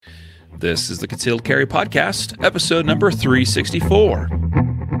This is the Concealed Carry Podcast, episode number 364.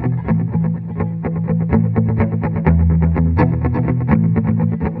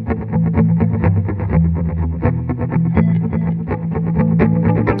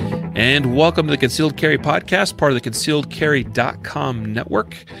 And welcome to the Concealed Carry Podcast, part of the ConcealedCarry.com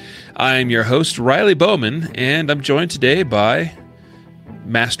network. I'm your host, Riley Bowman, and I'm joined today by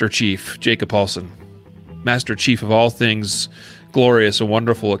Master Chief, Jacob Paulson. Master Chief of all things glorious and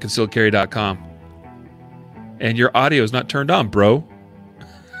wonderful at ConcealedCarry.com. And your audio is not turned on, bro.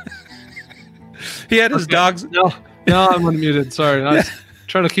 He had his dogs. No, I'm unmuted. Sorry. I was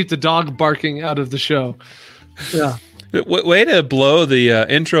trying to keep the dog barking out of the show. Yeah. Way to blow the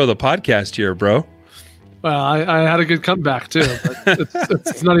intro of the podcast here, bro. Well, I had a good comeback too, but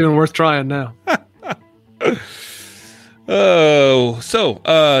it's not even worth trying now.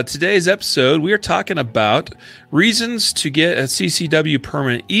 So today's episode, we are talking about reasons to get a CCW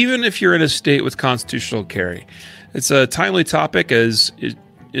permit, even if you're in a state with constitutional carry. It's a timely topic as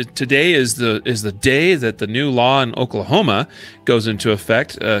today is the day that the new law in Oklahoma goes into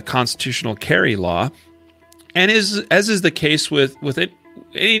effect, constitutional carry law. And as is the case with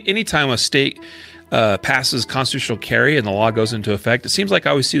any time a state passes constitutional carry and the law goes into effect, it seems like I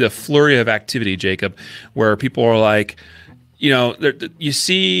always see the flurry of activity, Jacob, where people are like, you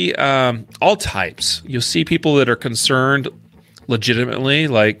see all types. You'll see people that are concerned legitimately,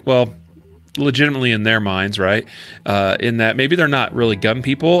 legitimately in their minds, right? In that maybe they're not really gun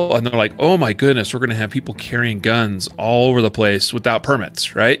people, and they're like, oh my goodness, we're going to have people carrying guns all over the place without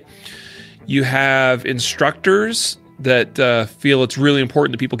permits, right? You have instructors that feel it's really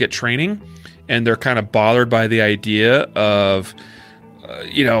important that people get training, and they're kind of bothered by the idea of,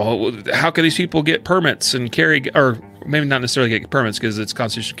 how can these people get permits and carry, or maybe not necessarily get permits because it's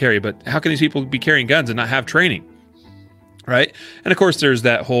constitutional carry, but how can these people be carrying guns and not have training, right? And of course, there's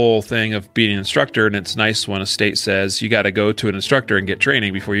that whole thing of being an instructor, and it's nice when a state says you got to go to an instructor and get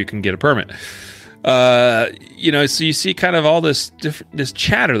training before you can get a permit. So you see kind of all this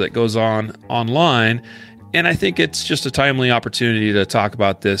chatter that goes on online, and I think it's just a timely opportunity to talk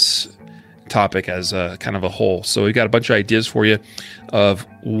about this topic as a kind of a whole. So we got a bunch of ideas for you of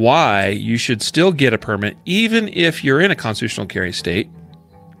why you should still get a permit, even if you're in a constitutional carry state.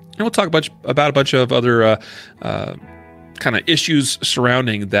 And we'll talk about a bunch of other kind of issues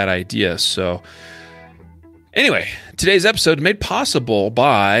surrounding that idea. So anyway, today's episode made possible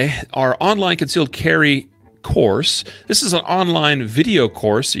by our online concealed carry course. This is an online video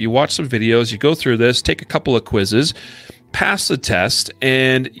course. You watch some videos, you go through this, take a couple of quizzes, pass the test,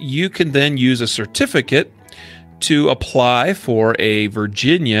 and you can then use a certificate to apply for a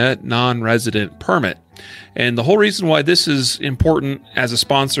Virginia non-resident permit. And the whole reason why this is important as a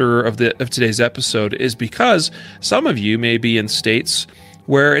sponsor of today's episode is because some of you may be in states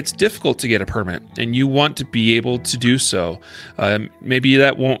where it's difficult to get a permit and you want to be able to do so. Maybe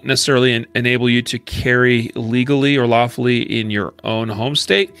that won't necessarily enable you to carry legally or lawfully in your own home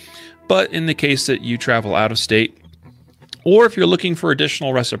state, but in the case that you travel out of state, or if you're looking for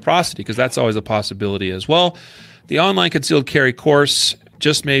additional reciprocity, because that's always a possibility as well, the online concealed carry course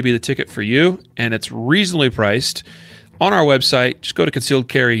just may be the ticket for you, and it's reasonably priced. On our website, just go to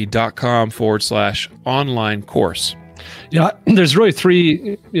concealedcarry.com/online course. Yeah, there's really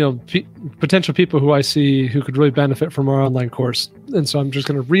three, potential people who I see who could really benefit from our online course. And so I'm just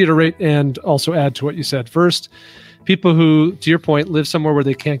going to reiterate and also add to what you said. First, people who, to your point, live somewhere where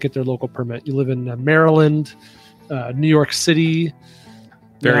they can't get their local permit. You live in Maryland, New York City,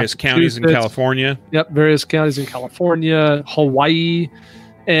 various counties in California. Yep, various counties in California, Hawaii.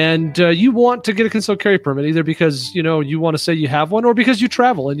 And you want to get a concealed carry permit either because, you want to say you have one, or because you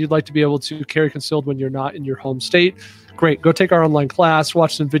travel and you'd like to be able to carry concealed when you're not in your home state. Great. Go take our online class,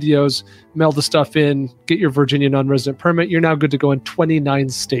 watch some videos, mail the stuff in, get your Virginia non-resident permit. You're now good to go in 29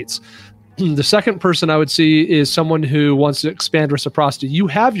 states. The second person I would see is someone who wants to expand reciprocity. You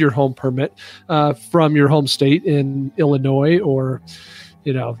have your home permit from your home state in Illinois or,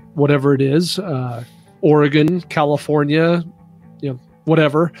 whatever it is, Oregon, California,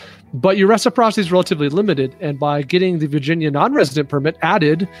 whatever, but your reciprocity is relatively limited. And by getting the Virginia non-resident permit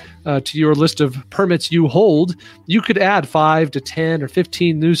added to your list of permits you hold, you could add 5 to 10 or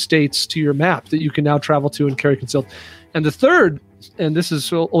 15 new states to your map that you can now travel to and carry concealed. And the third, and this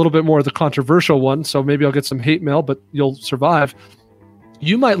is a little bit more of the controversial one, so maybe I'll get some hate mail, but you'll survive.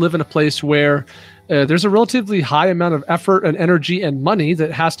 You might live in a place where there's a relatively high amount of effort and energy and money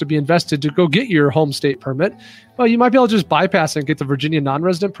that has to be invested to go get your home state permit. Well, you might be able to just bypass it and get the Virginia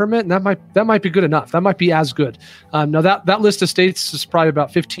non-resident permit, and that might be good enough. That might be as good. Now that list of states is probably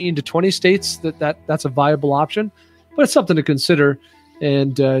about 15 to 20 states that's a viable option, but it's something to consider.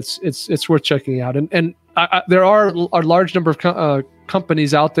 and it's worth checking out. And there are a large number of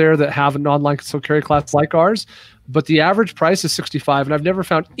companies out there that have an online concealed carry class like ours, but the average price is $65, and I've never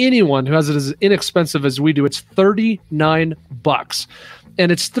found anyone who has it as inexpensive as we do. It's $39,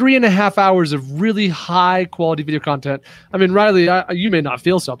 and it's 3.5 hours of really high quality video content. I mean, Riley, you may not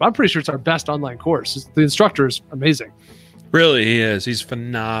feel so, but I'm pretty sure it's our best online course. The instructor is amazing. Really, he is. He's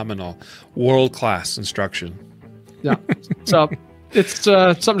phenomenal. World-class instruction. Yeah. So it's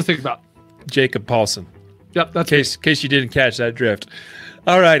something to think about. Jacob Paulson. Yep, that's in case you didn't catch that drift.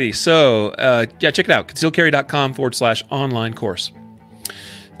 Alrighty, so check it out, concealedcarry.com/online course.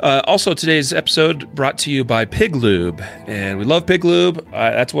 Also, today's episode brought to you by Pig Lube, and we love Pig Lube.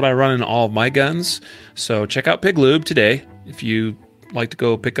 That's what I run in all of my guns. So check out Pig Lube today. If you like to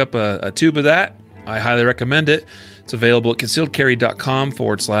go pick up a tube of that, I highly recommend it. It's available at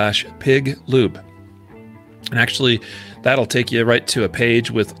concealedcarry.com/Pig Lube. And actually, that'll take you right to a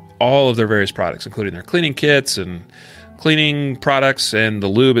page with all of their various products, including their cleaning kits and cleaning products and the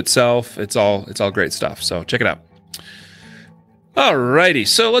lube itself. It's all great stuff. So check it out. Alrighty,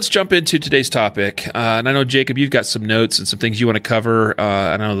 so let's jump into today's topic. And I know, Jacob, you've got some notes and some things you want to cover.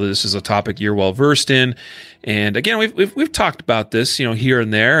 I know that this is a topic you're well versed in, and again, we've talked about this, here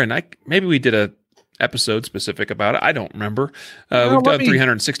and there, and maybe we did a episode specific about it. I don't remember. We've done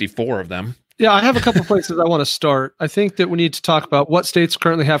 364 of them. Yeah, I have a couple places I want to start. I think that we need to talk about what states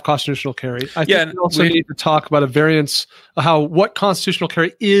currently have constitutional carry. I think we also need to talk about a variance, how what constitutional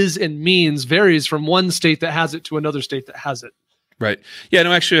carry is and means varies from one state that has it to another state that has it. Right. Yeah,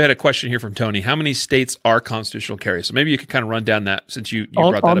 no, actually, I had a question here from Tony. How many states are constitutional carry? So maybe you could kind of run down that since you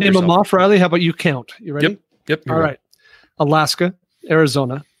brought that up. I'll name them off, Riley. How about you count? You ready? Yep. All right. Alaska,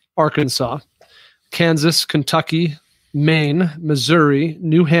 Arizona, Arkansas, Kansas, Kentucky, Maine, Missouri,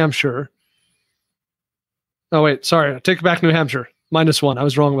 New Hampshire. Oh, wait. Sorry. I take back New Hampshire. -1. I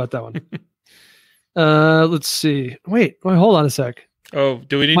was wrong about that one. Let's see. Wait, hold on a sec. Oh,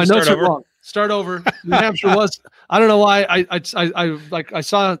 do we need to start over? Wrong. Start over. New Hampshire was. I don't know why.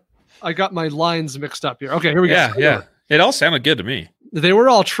 I got my lines mixed up here. Okay, here we go. Yeah. It all sounded good to me. They were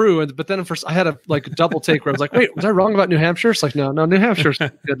all true, but then first I had a double take where I was like, "Wait, was I wrong about New Hampshire?" It's like, no, New Hampshire's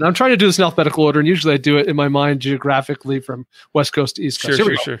good. And I'm trying to do this in alphabetical order, and usually I do it in my mind geographically from West Coast to East Coast.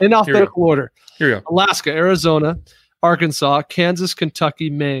 Sure. In alphabetical order. Here we go. Alaska, Arizona, Arkansas, Kansas, Kentucky,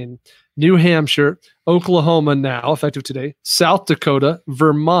 Maine, New Hampshire, Oklahoma now, effective today, South Dakota,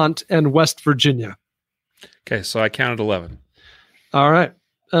 Vermont, and West Virginia. Okay, so I counted 11. All right.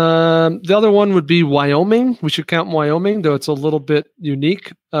 The other one would be Wyoming. We should count Wyoming, though it's a little bit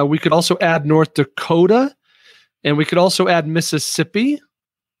unique. We could also add North Dakota, and we could also add Mississippi.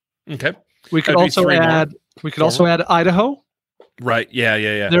 Okay. We could also add Idaho. Right.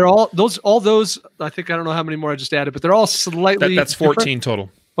 Yeah. They're all those. I don't know how many more I just added, but they're all slightly. That's 14 different. Total.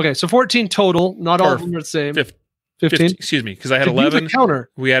 Okay, so 14 total. Not all of them are the same. 15. Excuse me, because I had 11. Counter.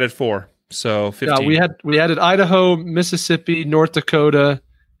 We added 4, so 15. Yeah, we added Idaho, Mississippi, North Dakota,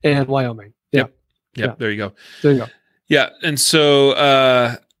 and Wyoming. Yep. There you go. Yeah, and so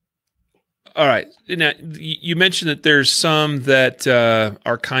all right. Now you mentioned that there's some that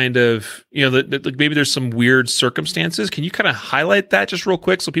are kind of that maybe there's some weird circumstances. Can you kind of highlight that just real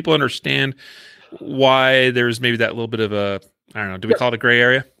quick so people understand why there's maybe that little bit of a, I don't know, do we call it a gray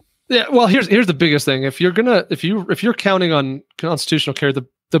area? Yeah, well, here's the biggest thing. If you're counting on constitutional carry, the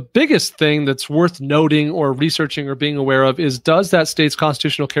biggest thing that's worth noting or researching or being aware of is, does that state's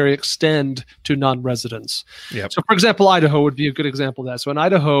constitutional carry extend to non-residents? Yep. So, for example, Idaho would be a good example of that. So in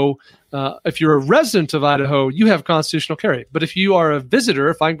Idaho, if you're a resident of Idaho, you have constitutional carry. But if you are a visitor,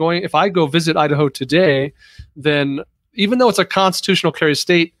 if I go visit Idaho today, then even though it's a constitutional carry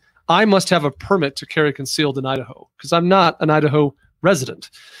state, I must have a permit to carry concealed in Idaho because I'm not an Idaho resident.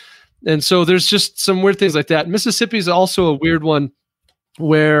 And so there's just some weird things like that. Mississippi is also a weird one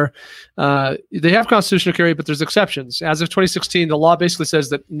where they have constitutional carry, but there's exceptions. As of 2016, the law basically says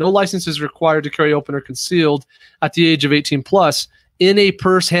that no license is required to carry open or concealed at the age of 18 plus in a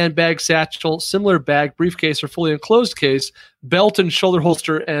purse, handbag, satchel, similar bag, briefcase, or fully enclosed case, belt and shoulder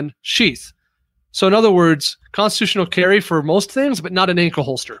holster, and sheath. So in other words, constitutional carry for most things, but not an ankle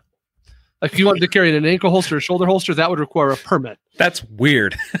holster. Like if you wanted to carry an ankle holster or shoulder holster, that would require a permit. That's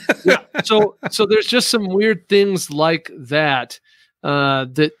weird. Yeah. So there's just some weird things like that.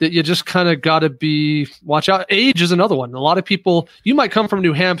 That you just kind of got to watch out. Age is another one. A lot of people, you might come from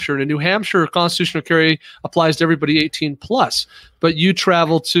New Hampshire, and in New Hampshire, constitutional carry applies to everybody 18 plus. But you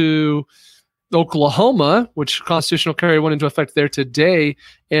travel to, Oklahoma, which constitutional carry went into effect there today,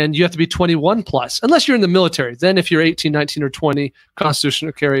 and you have to be 21 plus, unless you're in the military. Then if you're 18, 19, or 20,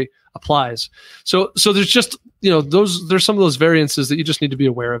 constitutional carry applies. So there's just, there's some of those variances that you just need to be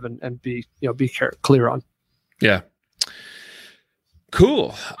aware of and be clear on. Yeah.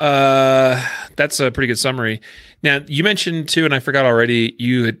 Cool. That's a pretty good summary. Now, you mentioned too, and I forgot already,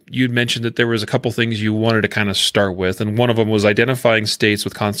 you'd mentioned that there was a couple things you wanted to kind of start with, and one of them was identifying states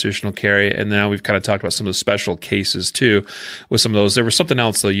with constitutional carry, and now we've kind of talked about some of the special cases too with some of those. There was something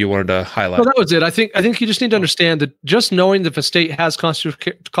else, though, you wanted to highlight. Well, that was it. I think you just need to understand that just knowing that if a state has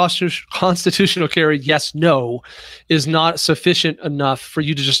constitutional carry, yes, no, is not sufficient enough for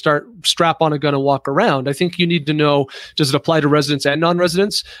you to just strap on a gun and walk around. I think you need to know, does it apply to residents and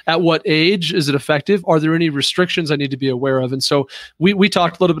non-residents? At what age is it effective? Are there any restrictions I need to be aware of? And so we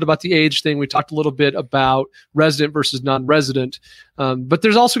talked a little bit about the age thing. We talked a little bit about resident versus non-resident. But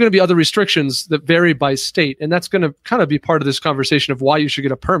there's also going to be other restrictions that vary by state. And that's going to kind of be part of this conversation of why you should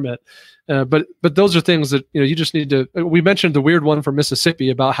get a permit. But those are things that, you just need to, we mentioned the weird one from Mississippi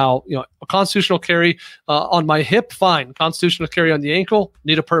about how, a constitutional carry on my hip, fine. Constitutional carry on the ankle,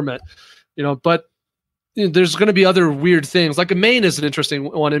 need a permit, but there's going to be other weird things. Like Maine is an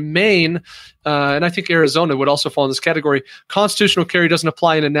interesting one. In Maine, and I think Arizona would also fall in this category, constitutional carry doesn't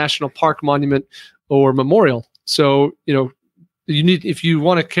apply in a national park, monument, or memorial. So, if you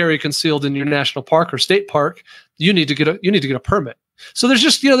want to carry concealed in your national park or state park, you need to get a permit. So there's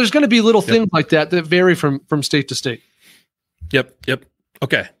just, there's going to be little things like that vary from state to state. Yep.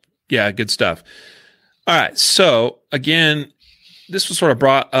 Okay. Yeah, good stuff. All right. So again, this was sort of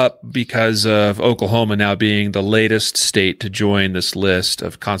brought up because of Oklahoma now being the latest state to join this list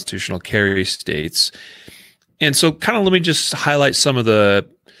of constitutional carry states. And so kind of let me just highlight some of the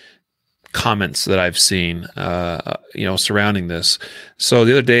comments that I've seen, surrounding this. So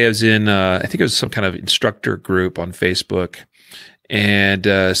the other day I was in, I think it was some kind of instructor group on Facebook, and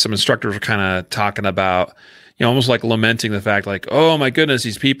some instructors were kind of talking about, almost like lamenting the fact like, oh my goodness,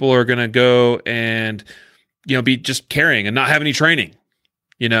 these people are going to go and be just carrying and not have any training,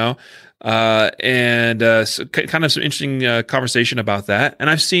 so kind of some interesting conversation about that.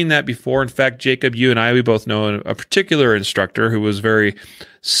 And I've seen that before. In fact, Jacob, you and I, we both know a particular instructor who was very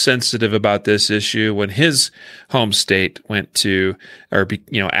sensitive about this issue when his home state went to,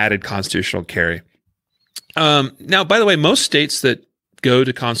 added constitutional carry. Now, by the way, most states that go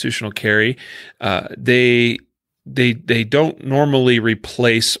to constitutional carry, they don't normally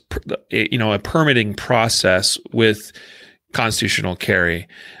replace a permitting process with constitutional carry,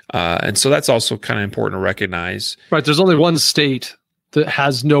 and so that's also kind of important to recognize. Right, there's only one state that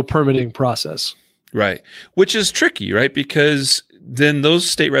has no permitting process. Right, which is tricky, right? Because then those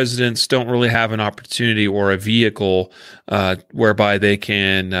state residents don't really have an opportunity or a vehicle whereby they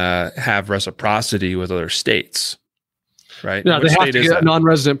can have reciprocity with other states. Right? Yeah, they have to get a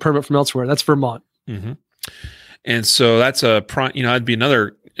non-resident permit from elsewhere. That's Vermont. Mm-hmm. And so that's that'd be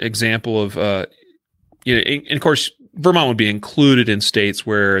another example of, and of course, Vermont would be included in states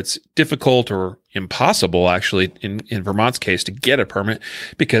where it's difficult or impossible, actually, in Vermont's case, to get a permit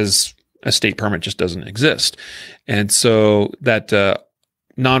because a state permit just doesn't exist. And so that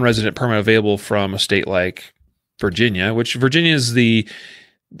non-resident permit available from a state like Virginia, which Virginia is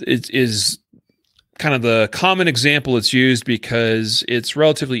kind of the common example it's used because it's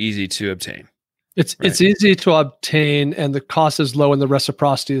relatively easy to obtain. It's easy to obtain, and the cost is low, and the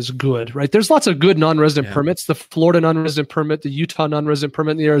reciprocity is good, right? There's lots of good non-resident permits: the Florida non-resident permit, the Utah non-resident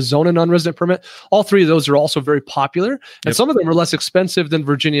permit, and the Arizona non-resident permit. All three of those are also very popular, and some of them are less expensive than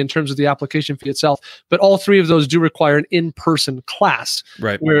Virginia in terms of the application fee itself. But all three of those do require an in-person class,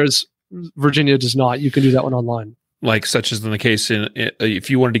 right? Whereas Virginia does not. You can do that one online. Like such as in the case if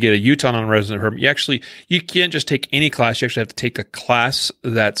you wanted to get a Utah non-resident permit, you can't just take any class. You actually have to take a class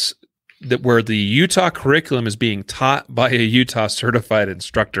where the Utah curriculum is being taught by a Utah certified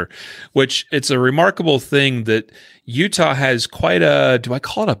instructor, which it's a remarkable thing that Utah has quite do I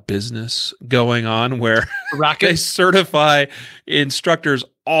call it a business going on where they certify instructors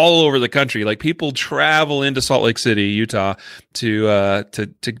all over the country. Like people travel into Salt Lake City, Utah to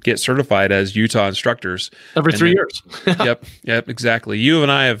get certified as Utah instructors. Every 3 years. Yep, exactly. You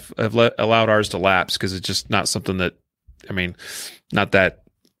and I have allowed ours to lapse because it's just not something that, not that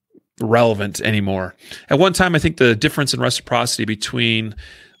relevant anymore. At one time, I think the difference in reciprocity between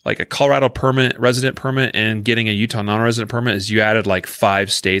like a Colorado resident permit and getting a Utah non-resident permit is you added like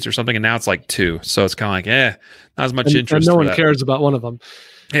 5 states or something, and now it's like 2. So it's kind of like, not as much interest. And no one cares about one of them.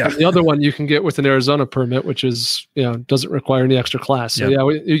 Yeah. And the other one you can get with an Arizona permit, which is, doesn't require any extra class. So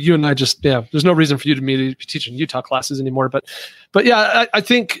you and I just, there's no reason for you to be teaching Utah classes anymore. But I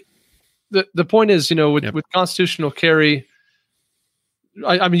think the point is, with constitutional carry,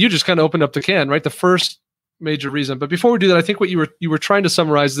 I mean, you just kind of opened up the can, right? The first major reason. But before we do that, I think what you were trying to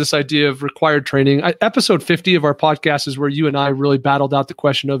summarize this idea of required training. Episode 50 of our podcast is where you and I really battled out the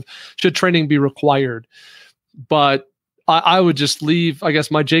question of should training be required. But I would just leave, I guess,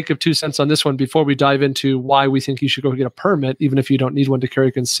 my Jacob 2 cents on this one before we dive into why we think you should go get a permit, even if you don't need one to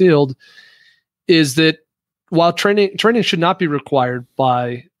carry concealed, is that while training should not be required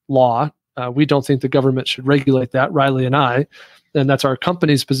by law, we don't think the government should regulate that, Riley and I, and that's our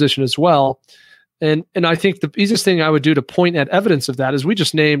company's position as well. And I think the easiest thing I would do to point at evidence of that is we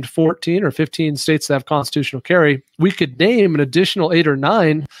just named 14 or 15 states that have constitutional carry. We could name an additional 8 or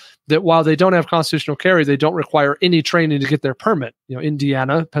 9 that while they don't have constitutional carry, they don't require any training to get their permit.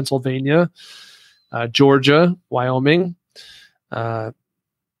 Indiana, Pennsylvania, Georgia, Wyoming. Those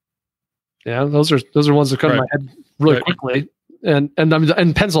are ones that come to my head really quickly. And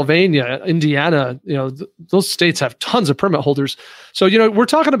Pennsylvania, Indiana, those states have tons of permit holders. So, we're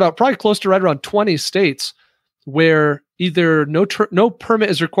talking about probably close to right around 20 states where either no permit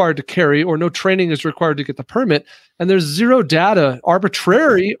is required to carry or no training is required to get the permit. And there's zero data,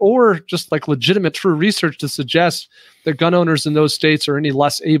 arbitrary or just like legitimate true research to suggest that gun owners in those states are any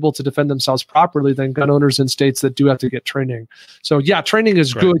less able to defend themselves properly than gun owners in states that do have to get training. So yeah, training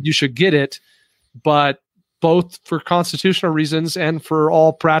is good. You should get it, but both for constitutional reasons and for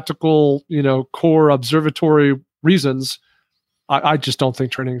all practical, core observatory reasons, I just don't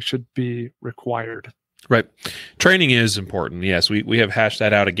think training should be required. Right. Training is important. Yes, we have hashed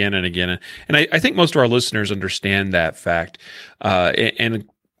that out again and again. And I think most of our listeners understand that fact. And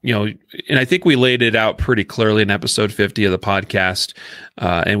I think we laid it out pretty clearly in episode 50 of the podcast.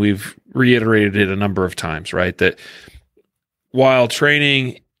 And we've reiterated it a number of times, right? That while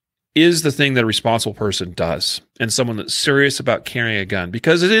training is the thing that a responsible person does, and someone that's serious about carrying a gun,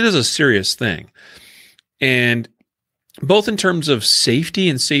 because it is a serious thing. And both in terms of safety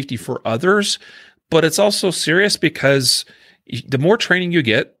and safety for others, but it's also serious because the more training you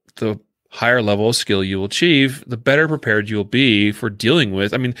get, the higher level of skill you will achieve, the better prepared you'll be for dealing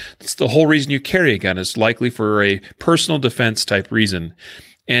with. I mean, it's the whole reason you carry a gun is likely for a personal defense type reason.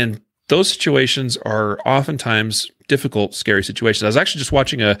 And those situations are oftentimes difficult, scary situations. I was actually just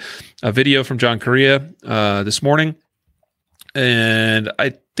watching a video from John Correa this morning, and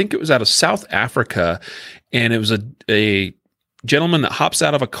I think it was out of South Africa, and it was a gentleman that hops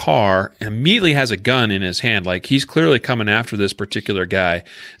out of a car and immediately has a gun in his hand. Like he's clearly coming after this particular guy. And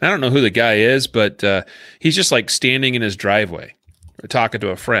I don't know who the guy is, but he's just like standing in his driveway or talking to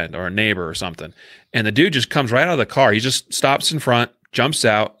a friend or a neighbor or something. And the dude just comes right out of the car. He just stops in front, jumps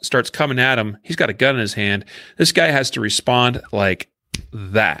out, starts coming at him. He's got a gun in his hand. This guy has to respond like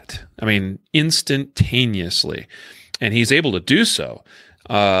that. I mean, instantaneously. And he's able to do so.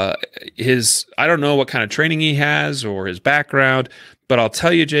 I don't know what kind of training he has or his background, but I'll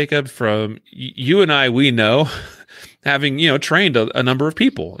tell you, Jacob, from you and I, we know, having, trained a number of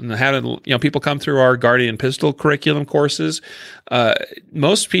people and having, people come through our Guardian Pistol curriculum courses,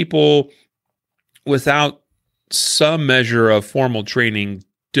 most people without some measure of formal training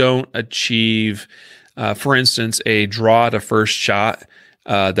don't achieve, for instance, a draw to first shot,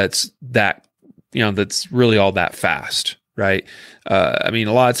 that's really all that fast. Right. I mean,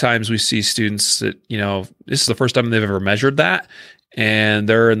 a lot of times we see students that, this is the first time they've ever measured that, and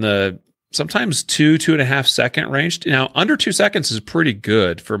they're in the sometimes 2.5 second range. Now, under 2 seconds is pretty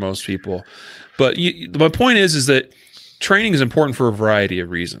good for most people. But my point is that training is important for a variety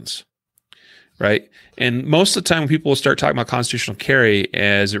of reasons. Right. And most of the time when people start talking about constitutional carry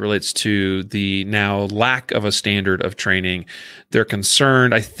as it relates to the now lack of a standard of training, they're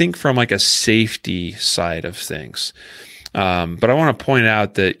concerned, I think, from like a safety side of things. But I want to point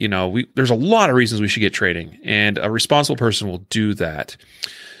out that, there's a lot of reasons we should get training, and a responsible person will do that.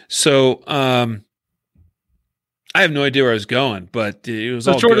 So, I have no idea where I was going, but it was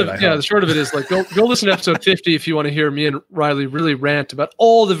all good. The short of it is like, go listen to episode 50 if you want to hear me and Riley really rant about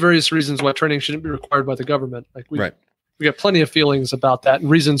all the various reasons why training shouldn't be required by the government. Like we got plenty of feelings about that and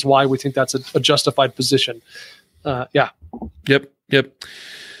reasons why we think that's a justified position. Yep.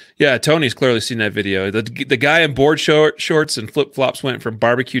 Yeah, Tony's clearly seen that video. The guy in board shorts and flip-flops went from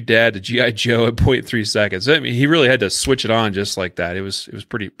barbecue dad to G.I. Joe in 0.3 seconds. I mean, he really had to switch it on just like that. It was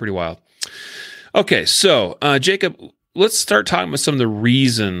pretty wild. Okay, so Jacob, let's start talking about some of the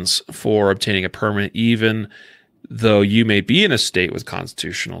reasons for obtaining a permit, even though you may be in a state with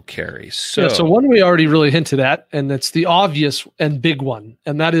constitutional carry. So, so one we already really hinted at, and it's the obvious and big one,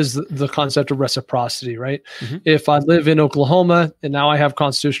 and that is the concept of reciprocity, right? Mm-hmm. If I live in Oklahoma and now I have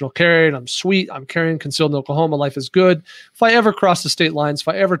constitutional carry and I'm sweet, I'm carrying concealed in Oklahoma, life is good. If I ever cross the state lines, if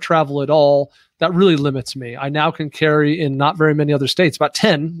I ever travel at all, that really limits me. I now can carry in not very many other states, about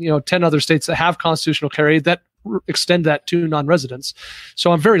 10 other states that have constitutional carry that extend that to non-residents.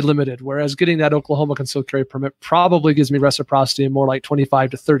 So I'm very limited, whereas getting that Oklahoma concealed carry permit probably gives me reciprocity in more like 25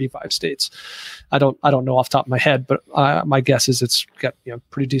 to 35 states. I don't know off the top of my head, but my guess is it's got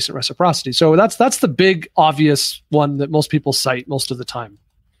pretty decent reciprocity. So that's the big obvious one that most people cite most of the time.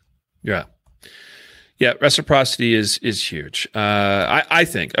 Yeah. Yeah, reciprocity is huge. I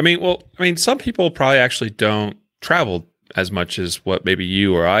think. I mean, some people probably actually don't travel as much as what maybe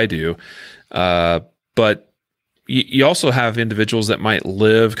you or I do, but you also have individuals that might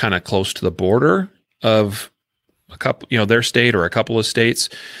live kind of close to the border of a couple, their state or a couple of states.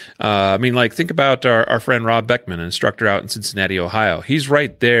 Think about our friend Rob Beckman, an instructor out in Cincinnati, Ohio. He's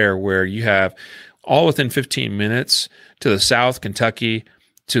right there where you have all within 15 minutes to the south, Kentucky,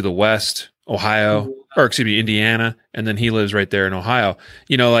 to the west, Ohio, Indiana, and then he lives right there in Ohio.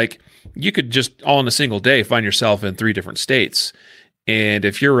 You could just all in a single day find yourself in 3 different states. And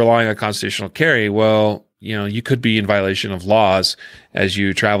if you're relying on constitutional carry, well, you could be in violation of laws as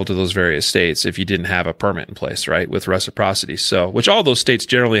you travel to those various states if you didn't have a permit in place, right, with reciprocity. So, which all those states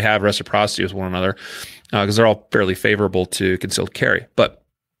generally have reciprocity with one another because they're all fairly favorable to concealed carry. But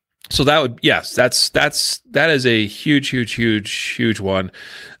so that is a huge one.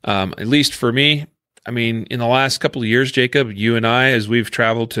 At least for me. I mean, in the last couple of years, Jacob, you and I, as we've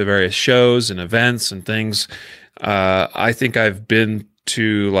traveled to various shows and events and things, I think I've been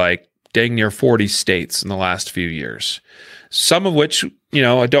to like dang near 40 states in the last few years, some of which,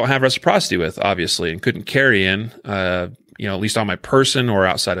 I don't have reciprocity with, obviously, and couldn't carry in, at least on my person or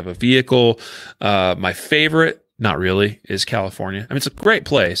outside of a vehicle. My favorite, not really, is California. I mean, it's a great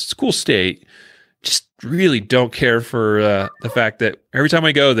place. It's a cool state. Just really don't care for the fact that every time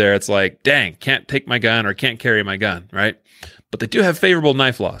I go there, it's like, dang, can't take my gun or can't carry my gun, right? But they do have favorable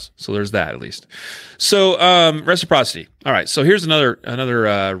knife laws, so there's that at least. So reciprocity. All right, so here's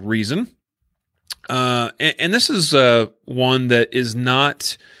another reason, and this is one that is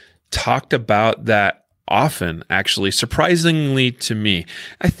not talked about that often, actually, surprisingly to me.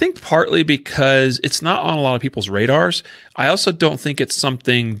 I think partly because it's not on a lot of people's radars. I also don't think it's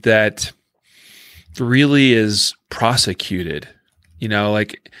something that really is prosecuted,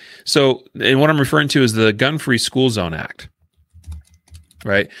 so, and what I'm referring to is the Gun-Free School Zone Act,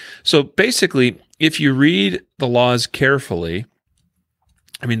 right? So basically, if you read the laws carefully,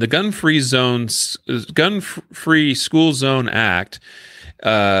 I mean, the Gun-Free School Zone Act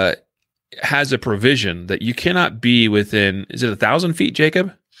has a provision that you cannot be within, is it 1,000 feet,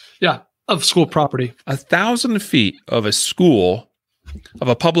 Jacob? Yeah, of school property. 1,000 feet of a school, of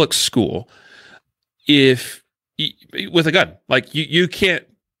a public school, with a gun. Like you can't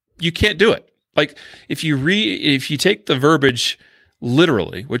do it. Like if you take the verbiage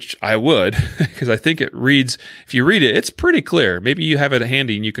literally, which I would, because I think it reads, if you read it, it's pretty clear. Maybe you have it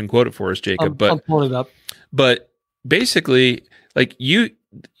handy and you can quote it for us, Jacob. I'll pull it up. But basically, like you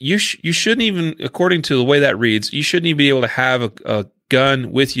shouldn't even, according to the way that reads, you shouldn't even be able to have a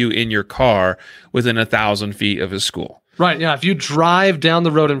gun with you in your car within 1,000 feet of a school. Right. Yeah. If you drive down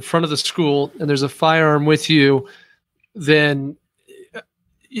the road in front of the school and there's a firearm with you, then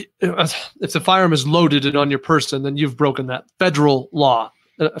if the firearm is loaded and on your person, then you've broken that federal law.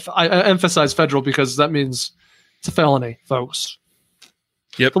 I emphasize federal because that means it's a felony, folks.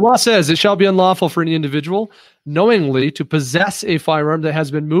 Yep. The law says it shall be unlawful for any individual knowingly to possess a firearm that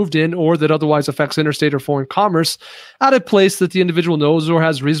has been moved in or that otherwise affects interstate or foreign commerce at a place that the individual knows or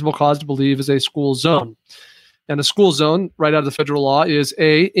has reasonable cause to believe is a school zone. And a school zone, right out of the federal law, is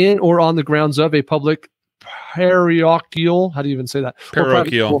in or on the grounds of a public parochial. How do you even say that?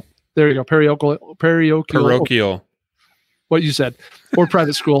 Parochial. There you go. Parochial. What you said. Or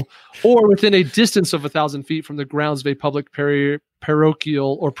private school. Or within a distance of 1,000 feet from the grounds of a public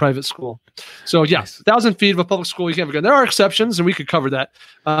parochial or private school. So, yeah, 1,000 feet of a public school, you can't have a gun. There are exceptions, and we could cover that.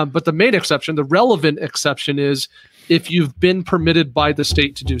 But the main exception, the relevant exception, is if you've been permitted by the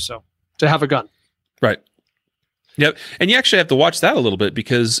state to do so, to have a gun. Right. Yep. And you actually have to watch that a little bit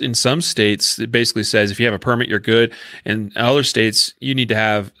because in some states, it basically says if you have a permit, you're good. And in other states, you need to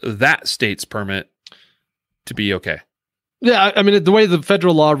have that state's permit to be okay. Yeah, I mean, the way the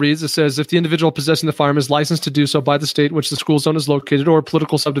federal law reads, it says if the individual possessing the firearm is licensed to do so by the state in which the school zone is located or a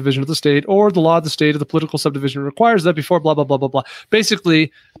political subdivision of the state or the law of the state of the political subdivision requires that before blah, blah, blah, blah, blah.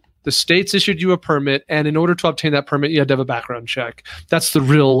 Basically, The states issued you a permit, and in order to obtain that permit, you had to have a background check. That's the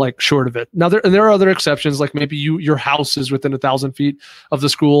real like short of it. Now there are other exceptions, like maybe your house is within 1,000 feet of the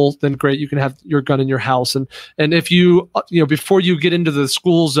school, then great, you can have your gun in your house. And if you before you get into the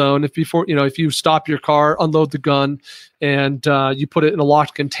school zone, if you stop your car, unload the gun, and you put it in a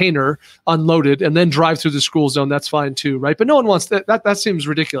locked container, unload it, and then drive through the school zone, that's fine too, right? But no one wants that. That seems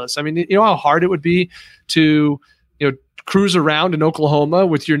ridiculous. I mean, you know how hard it would be to cruise around in Oklahoma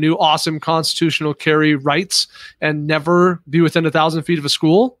with your new awesome constitutional carry rights and never be within 1,000 feet of a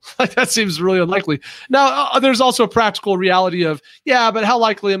school? Like, that seems really unlikely. Now, there's also a practical reality of, but how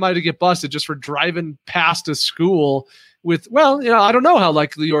likely am I to get busted just for driving past a school with, I don't know how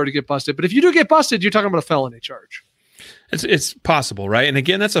likely you are to get busted, but if you do get busted, you're talking about a felony charge. It's possible, right? And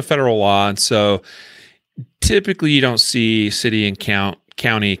again, that's a federal law. And so typically you don't see city and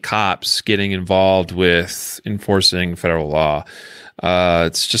county cops getting involved with enforcing federal law.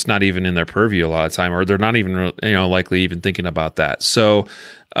 It's just not even in their purview a lot of time, or they're not even likely even thinking about that. So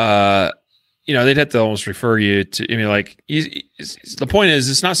they'd have to almost refer you to. I mean, like, the point is,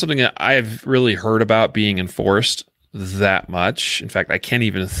 it's not something that I've really heard about being enforced that much. In fact, I can't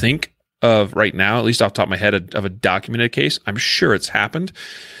even think of right now, at least off the top of my head, of a documented case. I'm sure it's happened,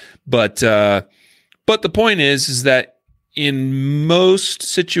 but the point is that in most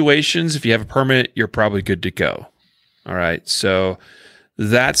situations, if you have a permit, you're probably good to go. All right. So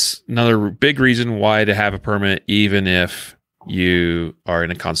that's another big reason why to have a permit, even if you are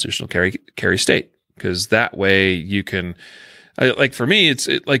in a constitutional carry state, because that way you can, like, for me, it's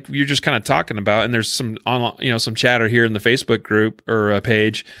like you're just kind of talking about, and there's some online, some chatter here in the Facebook group or a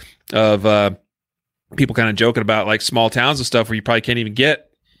page of people kind of joking about like small towns and stuff where you probably can't even get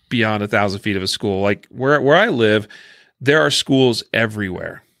beyond 1,000 feet of a school. Like where I live, there are schools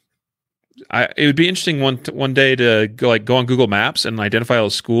everywhere. It would be interesting one day to go on Google Maps and identify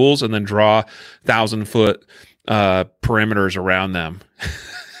those schools and then draw 1,000-foot perimeters around them.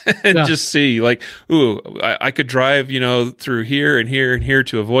 And just see, like, I could drive, through here and here and here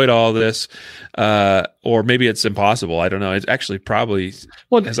to avoid all this, or maybe it's impossible. I don't know. It's actually probably.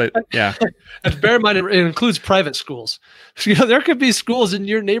 Well, and bear in mind, it includes private schools. There could be schools in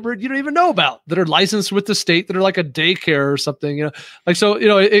your neighborhood you don't even know about that are licensed with the state, that are like a daycare or something. A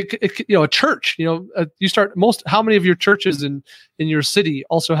church. How many of your churches in your city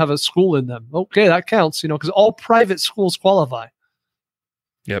also have a school in them? Okay, that counts. Because all private schools qualify.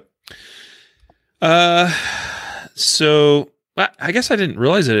 Yep. So I guess I didn't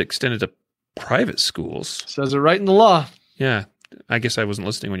realize it extended to private schools. Says it right in the law. Yeah. I guess I wasn't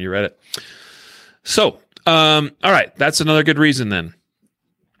listening when you read it. So, all right. That's another good reason then.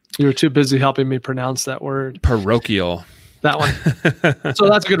 You were too busy helping me pronounce that word. Parochial. That one. So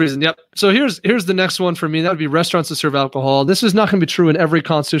that's a good reason. Yep. So here's the next one for me. That would be restaurants that serve alcohol. This is not going to be true in every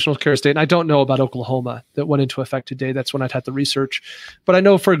constitutional carry state. And I don't know about Oklahoma that went into effect today. That's when I'd have to research. But I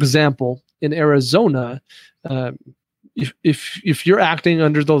know, for example, in Arizona, if you're acting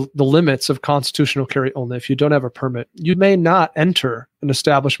under the limits of constitutional carry only, if you don't have a permit, you may not enter an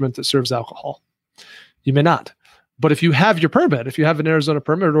establishment that serves alcohol. You may not. But if you have your permit, if you have an Arizona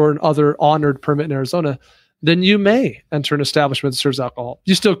permit or an other honored permit in Arizona, then you may enter an establishment that serves alcohol.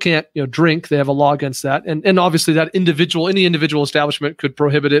 You still can't, drink. They have a law against that. And obviously any individual establishment could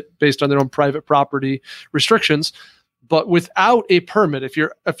prohibit it based on their own private property restrictions. But without a permit, if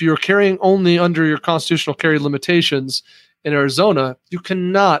you're carrying only under your constitutional carry limitations in Arizona, you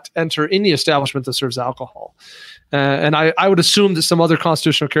cannot enter any establishment that serves alcohol. And I would assume that some other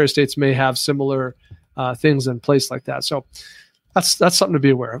constitutional carry states may have similar things in place like that. So that's something to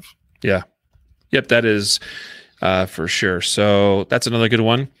be aware of. Yeah. Yep, that is for sure. So that's another good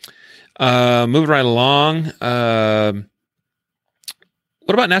one. Moving right along. What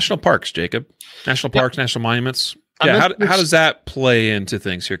about national parks, Jacob? National parks, national monuments? Yeah, how does that play into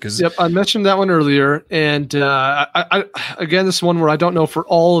things here? Yep, I mentioned that one earlier, and I again, this is one where I don't know for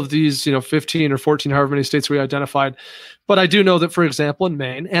all of these, 15 or 14, however many states we identified, but I do know that, for example, in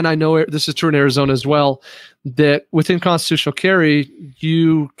Maine, and I know this is true in Arizona as well, that within constitutional carry,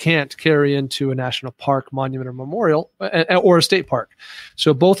 you can't carry into a national park, monument, or memorial, or a state park.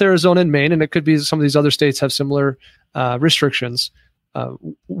 So both Arizona and Maine, and it could be some of these other states have similar restrictions.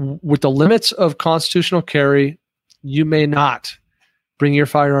 With the limits of constitutional carry, you may not bring your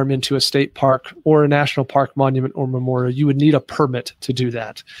firearm into a state park or a national park, monument, or memorial. You would need a permit to do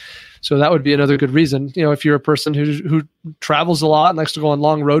that. So that would be another good reason. If you're a person who travels a lot and likes to go on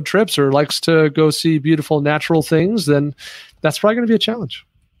long road trips or likes to go see beautiful natural things, then that's probably going to be a challenge.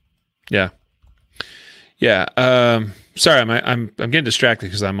 Yeah. Yeah. Sorry, I'm getting distracted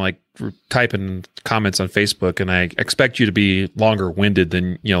because I'm like typing comments on Facebook, and I expect you to be longer winded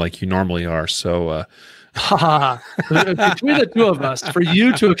than like you normally are. So, between the two of us, for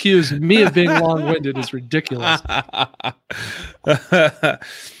you to accuse me of being long winded is ridiculous.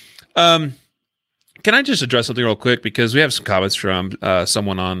 Can I just address something real quick, because we have some comments from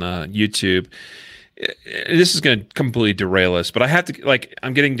someone on YouTube. This is going to completely derail us, but I have to,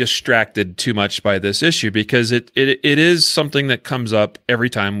 I'm getting distracted too much by this issue, because it is something that comes up every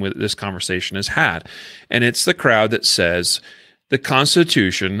time this conversation is had. And it's the crowd that says the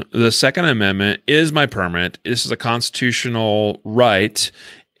Constitution, the Second Amendment, is my permit. This is a constitutional right,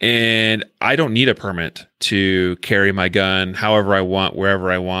 and I don't need a permit to carry my gun however I want,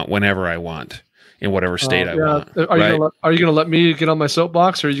 wherever I want, whenever I want, in whatever state I want. Are you going to let me get on my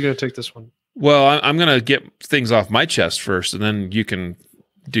soapbox, or are you going to take this one? Well, I'm going to get things off my chest first, and then you can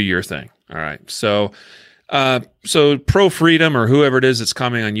do your thing. All right. So Pro Freedom, or whoever it is that's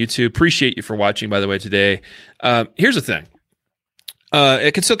commenting on YouTube, appreciate you for watching, by the way, today. Here's the thing.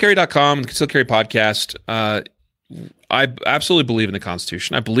 At ConcealCarry.com, the Conceal Carry podcast, I absolutely believe in the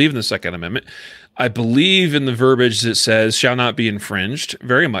Constitution. I believe in the Second Amendment. I believe in the verbiage that says shall not be infringed,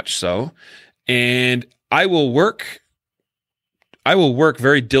 very much so. And I will work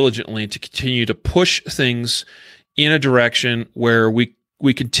very diligently to continue to push things in a direction where we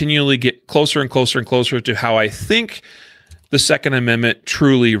continually get closer and closer and closer to how I think the Second Amendment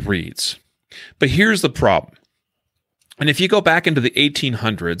truly reads. But here's the problem. And if you go back into the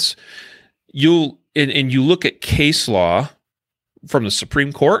 1800s, you look at case law from the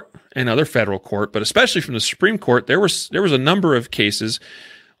Supreme Court and other federal court, but especially from the Supreme Court, there was a number of cases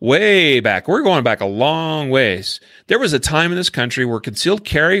way back. We're going back a long ways. There was a time in this country where concealed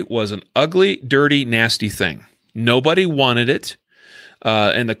carry was an ugly, dirty, nasty thing. Nobody wanted it,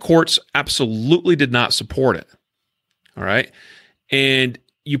 and the courts absolutely did not support it. All right? And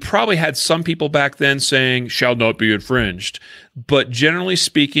you probably had some people back then saying, shall not be infringed. But generally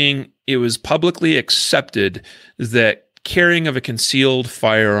speaking, it was publicly accepted that carrying of a concealed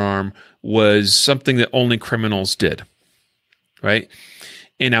firearm was something that only criminals did. Right?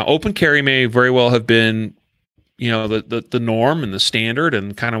 And now open carry may very well have been, the norm and the standard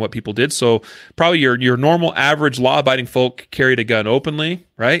and kind of what people did. So probably your normal average law-abiding folk carried a gun openly,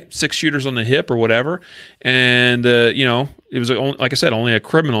 right? 6 shooters on the hip or whatever. And, it was, like I said, only a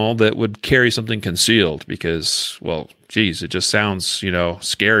criminal that would carry something concealed because, well, geez, it just sounds,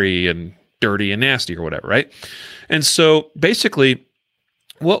 scary and dirty and nasty or whatever, right? And so basically,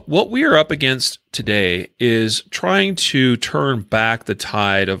 what we are up against today is trying to turn back the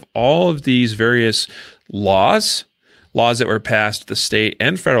tide of all of these various laws that were passed at the state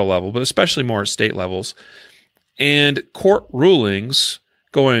and federal level, but especially more at state levels, and court rulings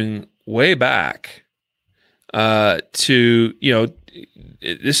going way back to,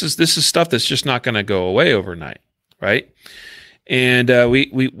 this is stuff that's just not going to go away overnight, right? And we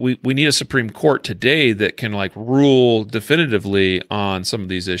need a Supreme Court today that can rule definitively on some of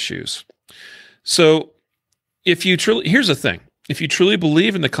these issues. So here's the thing. If you truly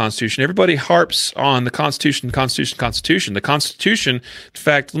believe in the Constitution, everybody harps on the Constitution. The Constitution, in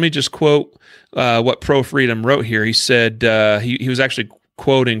fact, let me just quote what Pro Freedom wrote here. He said, he was actually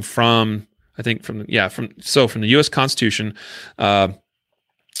quoting from the U.S. Constitution.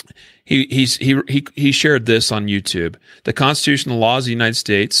 He shared this on YouTube. The Constitution, the laws of the United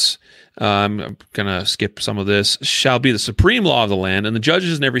States, I'm going to skip some of this, shall be the supreme law of the land, and the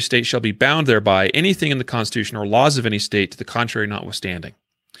judges in every state shall be bound thereby, anything in the Constitution or laws of any state to the contrary notwithstanding.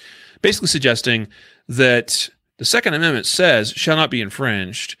 Basically suggesting that the Second Amendment says shall not be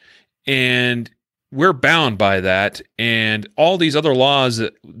infringed, and we're bound by that, and all these other laws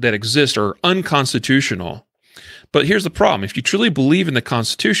that exist are unconstitutional. But here's the problem. If you truly believe in the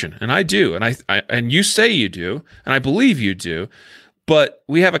Constitution, and I do, and you say you do, and I believe you do, but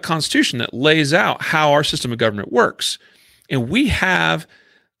we have a Constitution that lays out how our system of government works. And we have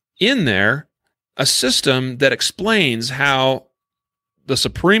in there a system that explains how the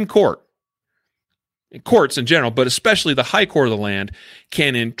Supreme Court, courts in general, but especially the High Court of the land,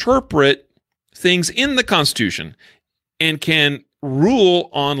 can interpret things in the Constitution and can rule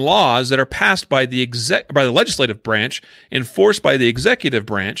on laws that are passed by the legislative branch, enforced by the executive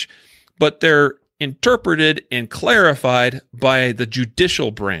branch, but they're interpreted and clarified by the judicial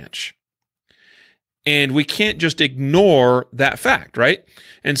branch. And we can't just ignore that fact, right?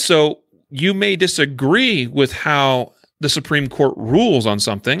 And so you may disagree with how the Supreme Court rules on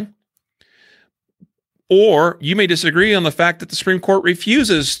something, or you may disagree on the fact that the Supreme Court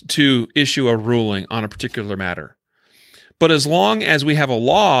refuses to issue a ruling on a particular matter. But as long as we have a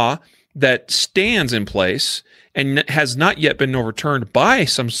law that stands in place and has not yet been overturned by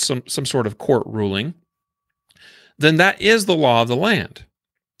some sort of court ruling, then that is the law of the land.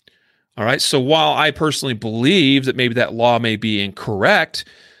 All right. So while I personally believe that maybe that law may be incorrect,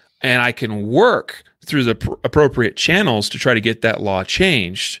 and I can work through the appropriate channels to try to get that law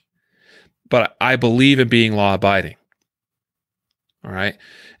changed, but I believe in being law abiding. All right.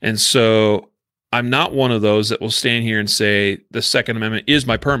 And so I'm not one of those that will stand here and say the Second Amendment is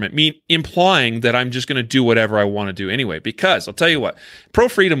my permit, implying that I'm just going to do whatever I want to do anyway. Because I'll tell you what,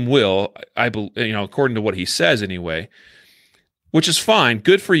 pro-freedom will, according to what he says anyway, which is fine,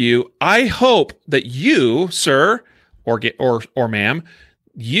 good for you. I hope that you, sir, or ma'am,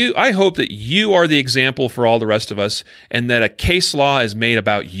 I hope that you are the example for all the rest of us, and that a case law is made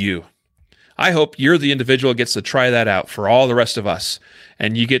about you. I hope you're the individual that gets to try that out for all the rest of us.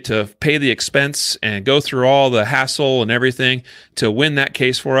 And you get to pay the expense and go through all the hassle and everything to win that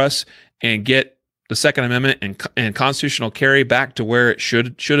case for us and get the Second Amendment and constitutional carry back to where it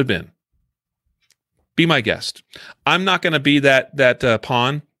should have been. Be my guest. I'm not going to be that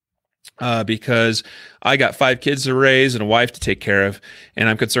pawn because I got 5 kids to raise and a wife to take care of, and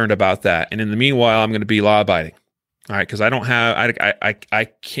I'm concerned about that. And in the meanwhile, I'm going to be law abiding. All right, because I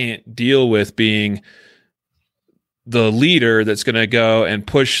can't deal with being the leader that's going to go and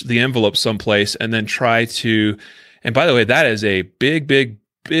push the envelope someplace and then try to. And by the way, that is a big, big,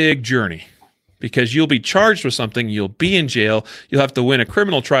 big journey, because you'll be charged with something, you'll be in jail, you'll have to win a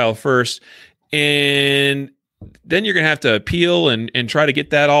criminal trial first, and then you're going to have to appeal and try to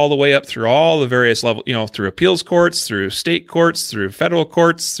get that all the way up through all the various levels, through appeals courts, through state courts, through federal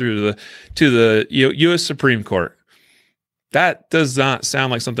courts, to the U.S. Supreme Court. That does not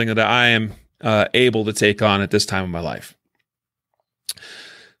sound like something that I am able to take on at this time of my life.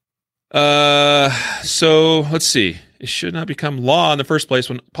 So let's see. It should not become law in the first place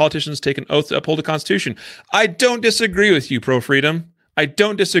when politicians take an oath to uphold the Constitution. I don't disagree with you, pro-freedom. I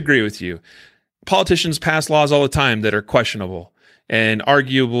don't disagree with you. Politicians pass laws all the time that are questionable and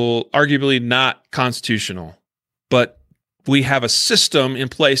arguably not constitutional. But we have a system in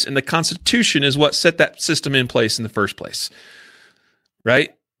place, and the Constitution is what set that system in place in the first place.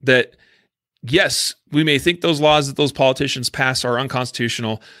 Right? That, yes, we may think those laws that those politicians pass are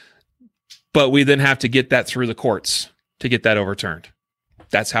unconstitutional, but we then have to get that through the courts to get that overturned.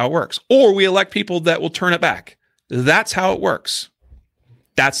 That's how it works. Or we elect people that will turn it back. That's how it works.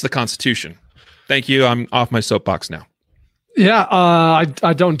 That's the Constitution. Thank you. I'm off my soapbox now. Yeah,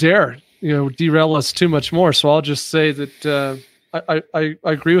 I don't dare derail us too much more. So I'll just say that I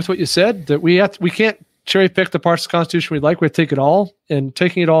agree with what you said, that we can't cherry pick the parts of the Constitution we like. We have to take it all, and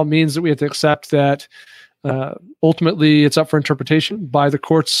taking it all means that we have to accept that ultimately it's up for interpretation by the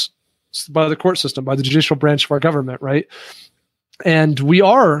courts, by the court system, by the judicial branch of our government, right? And we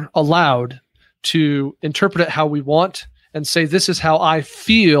are allowed to interpret it how we want and say, this is how I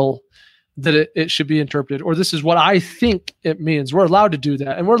feel that it should be interpreted, or this is what I think it means. We're allowed to do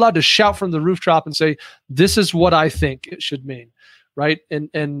that. And we're allowed to shout from the rooftop and say, this is what I think it should mean. Right.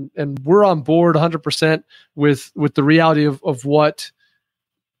 And we're on board 100% with the reality of what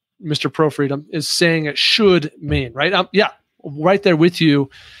Mr. Pro-Freedom is saying it should mean. Right. Yeah. Right there with you.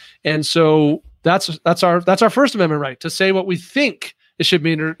 And so that's our First Amendment right, to say what we think it should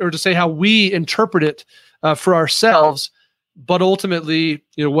mean, or to say how we interpret it for ourselves. But ultimately,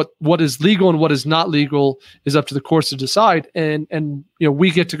 what is legal and what is not legal is up to the courts to decide. And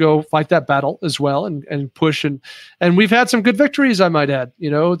we get to go fight that battle as well and push. And we've had some good victories, I might add.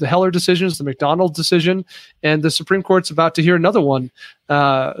 The Heller decisions, the McDonald decision, and the Supreme Court's about to hear another one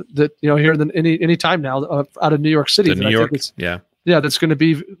that here any time now out of New York City. New York, that's going to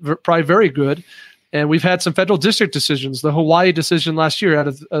be probably very good. And we've had some federal district decisions, the Hawaii decision last year out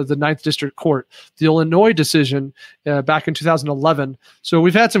of the Ninth District Court, the Illinois decision back in 2011. So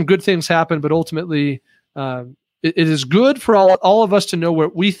we've had some good things happen, but ultimately it is good for all of us to know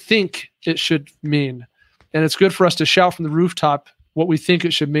what we think it should mean. And it's good for us to shout from the rooftop what we think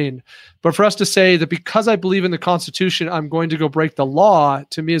it should mean. But for us to say that because I believe in the Constitution, I'm going to go break the law,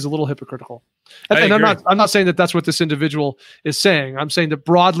 to me is a little hypocritical. And I'm not saying that that's what this individual is saying. I'm saying that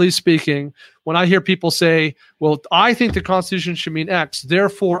broadly speaking, when I hear people say, well, I think the Constitution should mean X,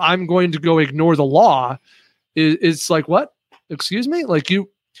 therefore I'm going to go ignore the law, it's like, what? Excuse me? Like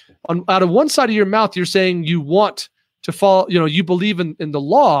out of one side of your mouth, you're saying you want to follow, you believe in the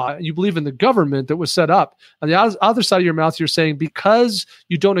law, you believe in the government that was set up. On the other side of your mouth, you're saying because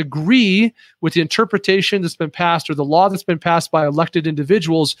you don't agree with the interpretation that's been passed or the law that's been passed by elected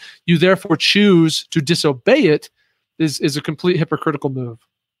individuals, you therefore choose to disobey it, is a complete hypocritical move.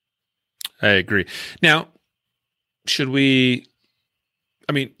 I agree. Now, should we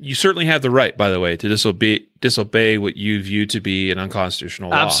I mean, you certainly have the right, by the way, to disobey what you view to be an unconstitutional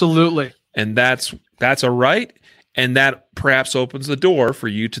law. Absolutely. And that's a right, and that perhaps opens the door for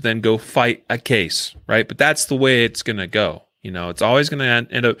you to then go fight a case, right? But that's the way it's going to go. It's always going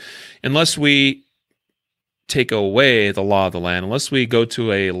to end up, unless we take away the law of the land, unless we go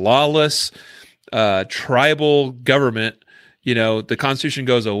to a lawless tribal government, the Constitution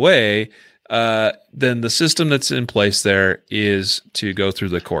goes away, then the system that's in place there is to go through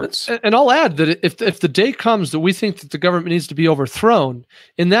the courts. And I'll add that if the day comes that we think that the government needs to be overthrown,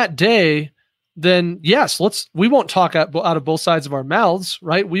 in that day, then yes, we won't talk out of both sides of our mouths,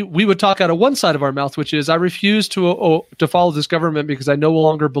 right? We would talk out of one side of our mouth, which is I refuse to follow this government because I no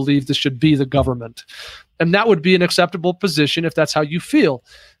longer believe this should be the government. And that would be an acceptable position if that's how you feel.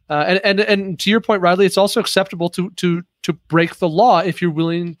 And to your point, Riley, it's also acceptable to break the law if you're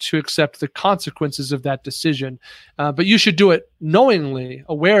willing to accept the consequences of that decision. But you should do it knowingly,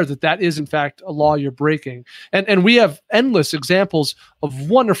 aware that is in fact a law you're breaking. And we have endless examples of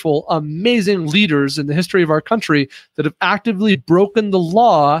wonderful, amazing leaders in the history of our country that have actively broken the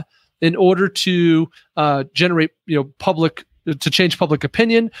law in order to generate, to change public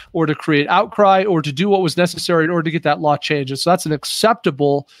opinion or to create outcry or to do what was necessary in order to get that law changed. And so that's an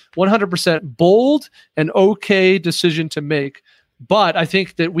acceptable, 100% bold and okay decision to make. But I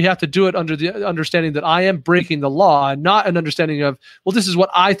think that we have to do it under the understanding that I am breaking the law, and not an understanding of, well, this is what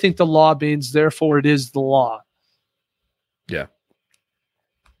I think the law means, therefore it is the law. Yeah.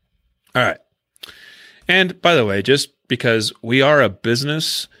 All right. And by the way, just because we are a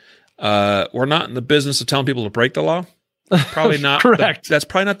business, we're not in the business of telling people to break the law. Probably not. Correct. That's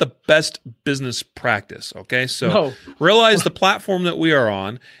probably not the best business practice. Okay. So realize the platform that we are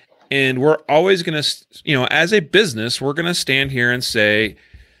on, and we're always going to, as a business, we're going to stand here and say,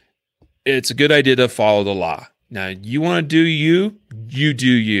 it's a good idea to follow the law. Now you want to do you do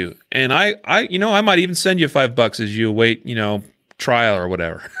you. And I might even send you $5 as you await, trial or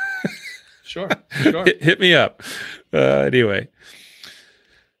whatever. Sure. Hit me up. Anyway.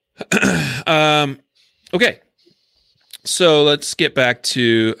 Okay. So let's get back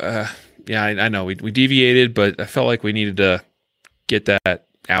to, I know we deviated, but I felt like we needed to get that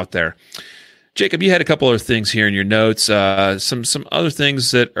out there. Jacob, you had a couple other things here in your notes, some other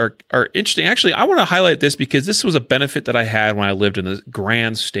things that are interesting. Actually, I want to highlight this because this was a benefit that I had when I lived in the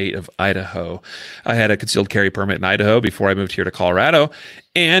grand state of Idaho. I had a concealed carry permit in Idaho before I moved here to Colorado.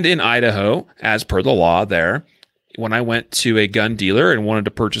 And in Idaho, as per the law there, when I went to a gun dealer and wanted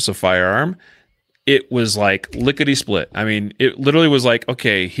to purchase a firearm, it was like lickety split. I mean, it literally was like,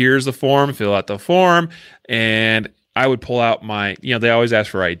 okay, here's the form, fill out the form. And I would pull out my, they always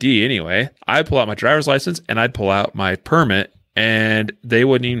ask for ID anyway. I'd pull out my driver's license and I'd pull out my permit, and they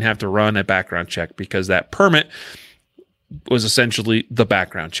wouldn't even have to run a background check because that permit was essentially the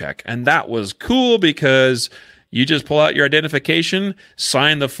background check. And that was cool because you just pull out your identification,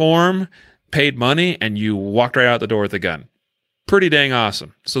 sign the form, paid money, and you walked right out the door with a gun. Pretty dang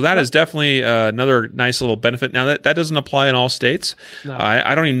awesome. So that is definitely another nice little benefit. Now that doesn't apply in all states. No.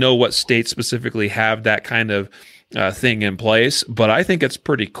 I don't even know what states specifically have that kind of thing in place, but I think it's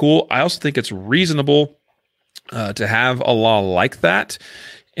pretty cool. I also think it's reasonable to have a law like that.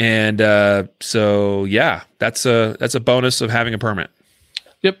 And so yeah, that's a bonus of having a permit.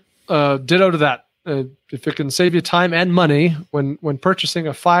 Yep. Ditto to that. If it can save you time and money when purchasing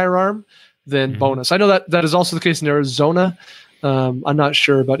a firearm, then bonus. I know that is also the case in Arizona. I'm not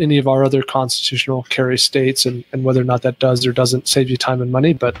sure about any of our other constitutional carry states and whether or not that does or doesn't save you time and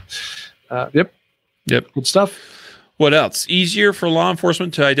money, but yep. Good stuff. What else? Easier for law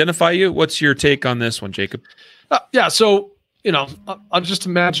enforcement to identify you? What's your take on this one, Jacob? So, I'm just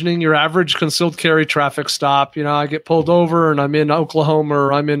imagining your average concealed carry traffic stop. I get pulled over and I'm in Oklahoma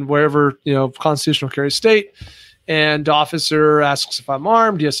or I'm in wherever, constitutional carry state, and the officer asks if I'm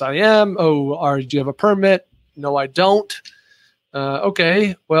armed. Yes, I am. Oh, do you have a permit? No, I don't.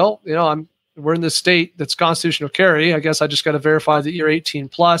 Okay, well, we're in this state that's constitutional carry. I guess I just got to verify that you're 18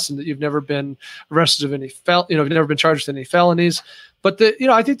 plus and that you've never been arrested of any you've never been charged with any felonies. But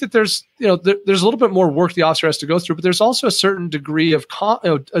I think that there's there's a little bit more work the officer has to go through, but there's also a certain degree of I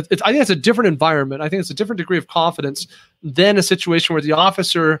think it's a different environment. I think it's a different degree of confidence than a situation where the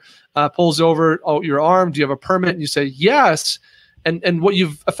officer pulls over. Oh, you're armed. Do you have a permit? And you say yes. And what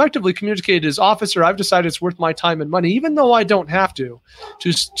you've effectively communicated is, officer, I've decided it's worth my time and money, even though I don't have to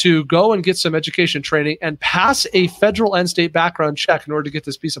go and get some education training and pass a federal and state background check in order to get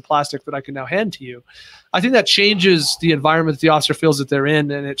this piece of plastic that I can now hand to you. I think that changes the environment that the officer feels that they're in,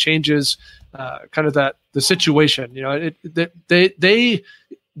 and it changes kind of the situation.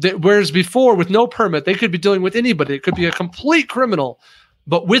 Whereas before with no permit, they could be dealing with anybody. It could be a complete criminal.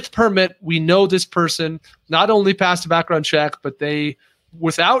 But with permit, we know this person not only passed a background check, but they,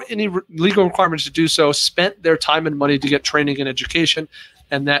 without any legal requirements to do so, spent their time and money to get training and education,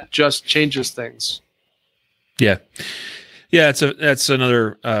 and that just changes things. Yeah. That's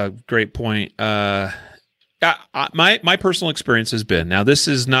another great point. My personal experience has been, now this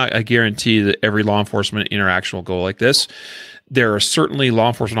is not a guarantee that every law enforcement interaction will go like this. There are certainly law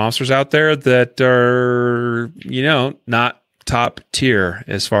enforcement officers out there that are, not top tier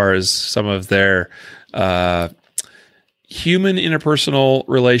as far as some of their human interpersonal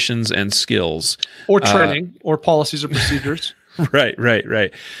relations and skills, or training, or policies or procedures.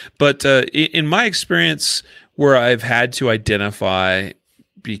 Right. But in my experience, where I've had to identify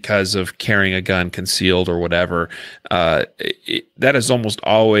because of carrying a gun concealed or whatever, that has almost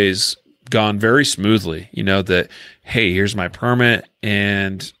always gone very smoothly. That, hey, here's my permit,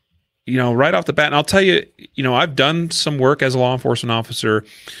 and right off the bat. And I'll tell you, I've done some work as a law enforcement officer,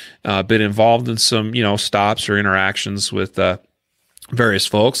 been involved in some, stops or interactions with various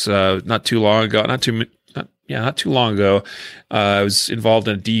folks. Not too long ago, I was involved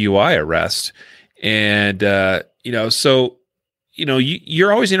in a DUI arrest, and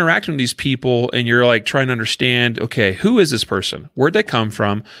you're always interacting with these people, and you're like trying to understand, okay, who is this person? Where'd they come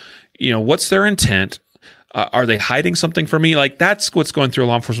from? What's their intent? Are they hiding something from me? Like, that's what's going through a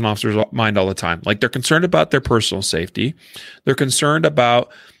law enforcement officer's mind all the time. Like, they're concerned about their personal safety. They're concerned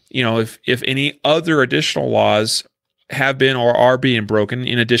about, if any other additional laws have been or are being broken,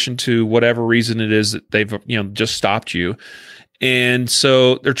 in addition to whatever reason it is that they've, just stopped you. And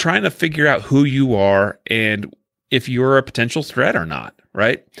so they're trying to figure out who you are and if you're a potential threat or not,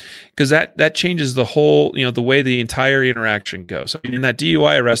 right? Because that changes the whole, the way the entire interaction goes. In that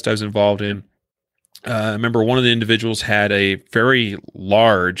DUI arrest I was involved in, I remember one of the individuals had a very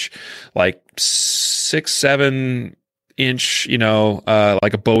large, like 6-7 inch,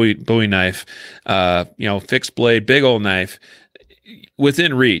 like a Bowie knife, fixed blade, big old knife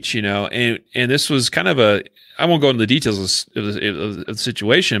within reach, and this was kind of I won't go into the details of the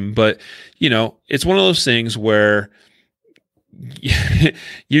situation, but it's one of those things where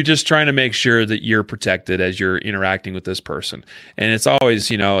you're just trying to make sure that you're protected as you're interacting with this person. And it's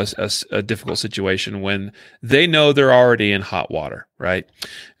always, a difficult situation when they know they're already in hot water, right?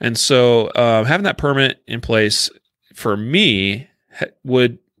 And so having that permit in place for me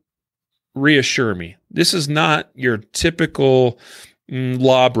would reassure me. This is not your typical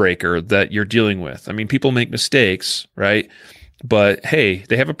lawbreaker that you're dealing with. I mean, people make mistakes, right? But hey,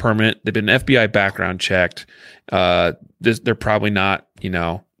 they have a permit. They've been FBI background checked. They're probably not,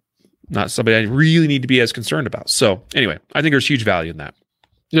 not somebody I really need to be as concerned about. So anyway, I think there's huge value in that.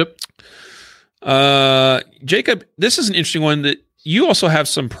 Yep. Jacob, this is an interesting one that you also have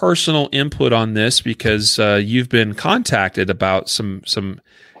some personal input on this, because you've been contacted about some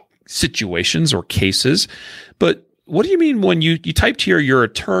situations or cases. But what do you mean when you typed here, your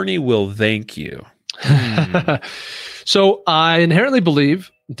attorney will thank you? So I inherently believe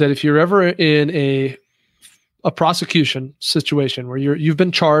that if you're ever in a prosecution situation where you've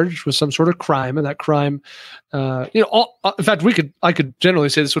been charged with some sort of crime, and that crime, in fact, I could generally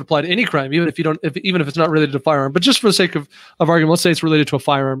say this would apply to any crime, even if it's not related to a firearm. But just for the sake of argument, let's say it's related to a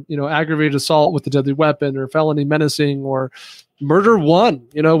firearm, aggravated assault with a deadly weapon, or felony menacing, or murder one,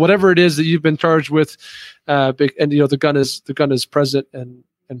 whatever it is that you've been charged with, and the gun is present and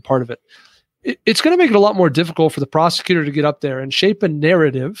part of it. It's going to make it a lot more difficult for the prosecutor to get up there and shape a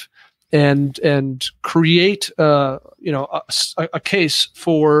narrative and create a case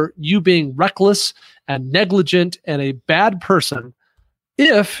for you being reckless and negligent and a bad person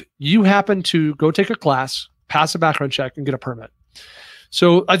if you happen to go take a class, pass a background check, and get a permit.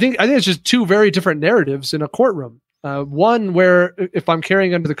 So I think it's just two very different narratives in a courtroom. One where if I'm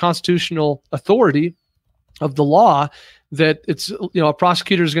carrying under the constitutional authority of the law, that it's, a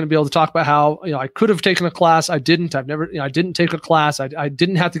prosecutor is going to be able to talk about how, I could have taken a class. I didn't. I didn't take a class. I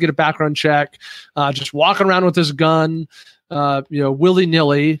didn't have to get a background check. Just walking around with this gun, willy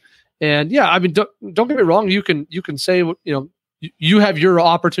nilly. And yeah, I mean, don't get me wrong. You can say, you have your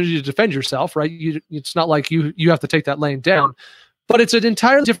opportunity to defend yourself, right? It's not like you have to take that laying down, but it's an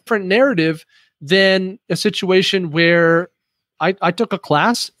entirely different narrative than a situation where I took a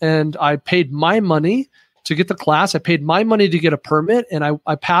class and I paid my money to get the class. I paid my money to get a permit, and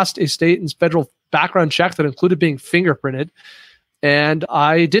I passed a state and federal background check that included being fingerprinted, and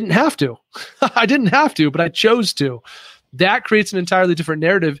I didn't have to. I didn't have to, but I chose to. That creates an entirely different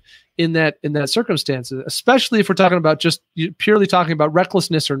narrative in that circumstance, especially if we're talking about just purely talking about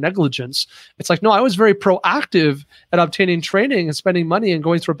recklessness or negligence. It's like, no, I was very proactive at obtaining training and spending money and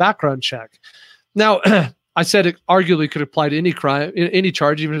going through a background check. Now, I said it arguably could apply to any crime, any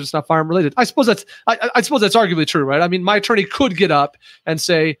charge, even if it's not firearm related. I suppose that's arguably true, right? I mean, my attorney could get up and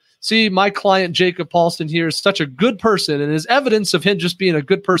say, "See, my client Jacob Paulson here is such a good person, and as evidence of him just being a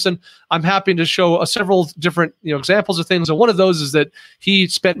good person, I'm happy to show several different examples of things. And one of those is that he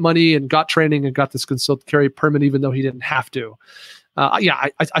spent money and got training and got this concealed carry permit, even though he didn't have to."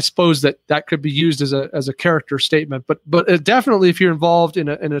 I suppose that could be used as a character statement, but definitely if you're involved in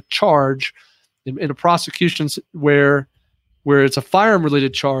a charge. In a prosecution where it's a firearm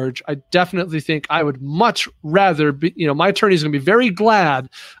related charge, I definitely think I would much rather be, my attorney is going to be very glad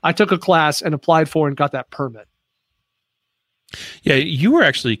I took a class and applied for and got that permit. Yeah, you were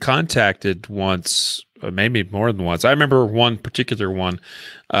actually contacted once, maybe more than once. I remember one particular one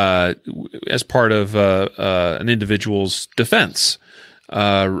as part of an individual's defense.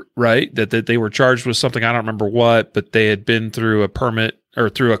 Right? That they were charged with something, I don't remember what, but they had been through a permit or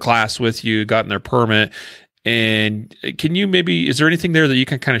through a class with you, gotten their permit. And can you is there anything there that you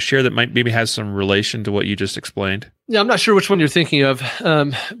can kind of share that might maybe has some relation to what you just explained? Yeah, I'm not sure which one you're thinking of.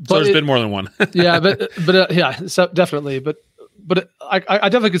 But there's been more than one. Yeah, but yeah, so definitely. But I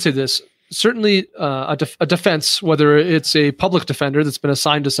definitely could say this. Certainly a defense, whether it's a public defender that's been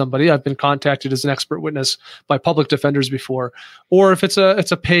assigned to somebody, I've been contacted as an expert witness by public defenders before, or if it's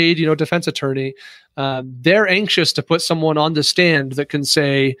a paid, defense attorney, they're anxious to put someone on the stand that can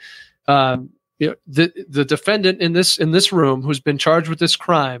say, the defendant in this room who's been charged with this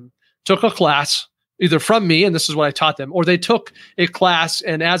crime took a class either from me, and this is what I taught them, or they took a class,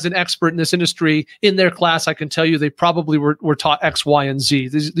 and as an expert in this industry, in their class, I can tell you they probably were taught X, Y, and Z.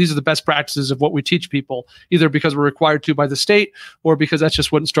 These are the best practices of what we teach people, either because we're required to by the state or because that's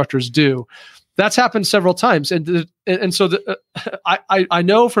just what instructors do. That's happened several times, and so I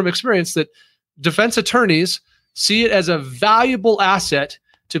know from experience that defense attorneys see it as a valuable asset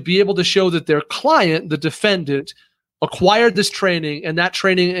to be able to show that their client, the defendant, acquired this training, and that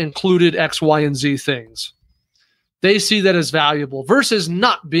training included X, Y, and Z things. They see that as valuable versus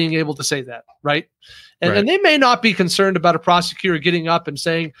not being able to say that, right? And they may not be concerned about a prosecutor getting up and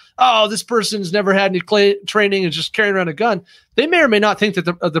saying, "Oh, this person's never had any training and just carrying around a gun." They may or may not think that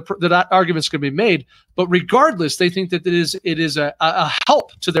that argument's going to be made, but regardless, they think that it is a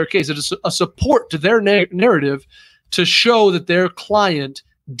help to their case. It is a support to their narrative to show that their client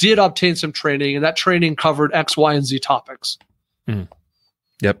did obtain some training, and that training covered X, Y, and Z topics. Mm.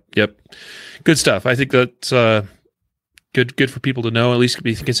 Yep. Good stuff. I think that's good for people to know, at least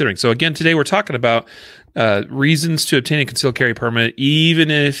be considering. So again, today we're talking about reasons to obtain a concealed carry permit,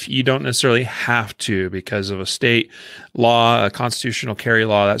 even if you don't necessarily have to because of a state law, a constitutional carry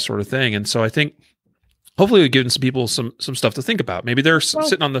law, that sort of thing. And so I think hopefully we've given some people some stuff to think about. Maybe they're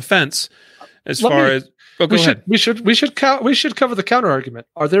sitting on the fence as far as. Oh, go ahead. We should cover the counter argument.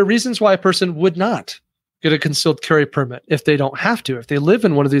 Are there reasons why a person would not get a concealed carry permit if they don't have to, if they live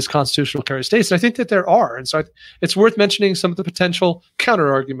in one of these constitutional carry states? And I think that there are. And so it's worth mentioning some of the potential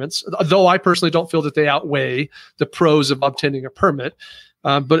counter arguments, though I personally don't feel that they outweigh the pros of obtaining a permit.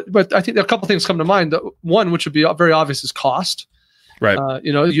 But I think a couple things come to mind. One, which would be very obvious, is cost. Right.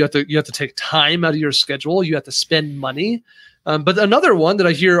 You have to take time out of your schedule. You have to spend money. But another one that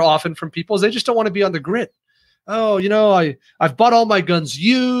I hear often from people is they just don't want to be on the grid. Oh, I've bought all my guns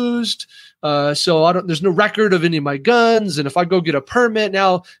used, so there's no record of any of my guns. And if I go get a permit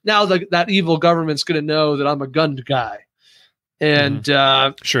now that evil government's going to know that I'm a gun guy. And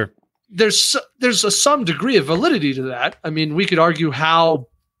sure, there's some degree of validity to that. I mean, we could argue how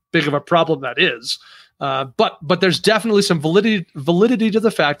big of a problem that is. But there's definitely some validity to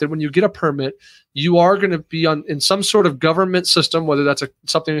the fact that when you get a permit, you are going to be in some sort of government system, whether that's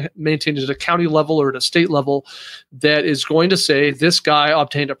something maintained at a county level or at a state level, that is going to say this guy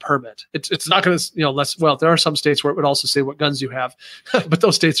obtained a permit. It's not going to, there are some states where it would also say what guns you have, but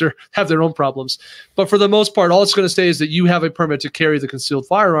those states have their own problems. But for the most part, all it's going to say is that you have a permit to carry the concealed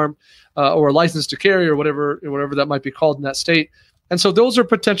firearm or a license to carry or whatever that might be called in that state. And so those are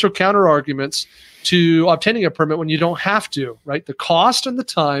potential counter arguments to obtaining a permit when you don't have to, right? The cost and the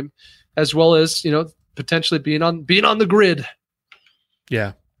time, as well as, potentially being on the grid.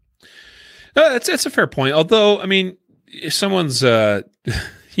 Yeah. It's a fair point. Although, I mean, if someone's, the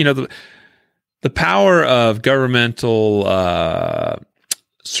power of governmental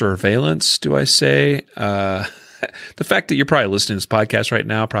surveillance, do I say, the fact that you're probably listening to this podcast right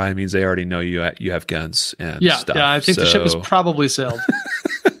now probably means they already know you have guns and stuff. Yeah, I think the ship has probably sailed.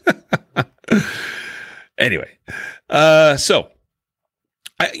 Anyway, so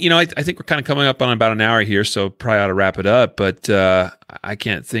I think we're kind of coming up on about an hour here, so probably ought to wrap it up. But I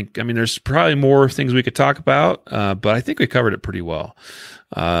can't think. I mean, there's probably more things we could talk about, but I think we covered it pretty well.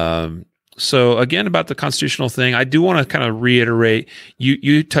 So again, about the constitutional thing, I do want to kind of reiterate.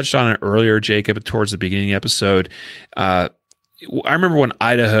 You touched on it earlier, Jacob, towards the beginning of the episode. I remember when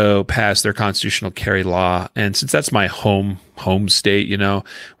Idaho passed their constitutional carry law, and since that's my home state,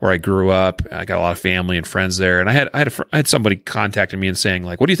 where I grew up, I got a lot of family and friends there, and I had somebody contacting me and saying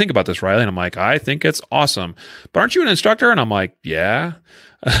like, "What do you think about this, Riley?" And I'm like, "I think it's awesome." But aren't you an instructor? And I'm like, "Yeah,"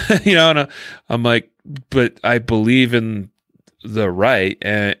 and I'm like, "But I believe in the right,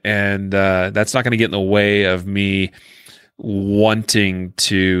 and that's not going to get in the way of me wanting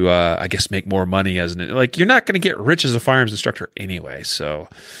to I guess make more money as an, like, you're not going to get rich as a firearms instructor anyway, so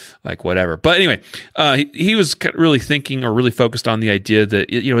like whatever." But anyway, he was really thinking or really focused on the idea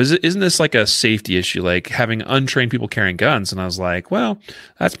that isn't this like a safety issue, like having untrained people carrying guns? And I was like, well,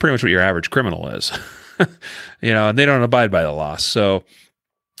 that's pretty much what your average criminal is. And they don't abide by the law. So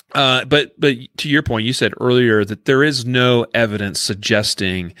but to your point, you said earlier that there is no evidence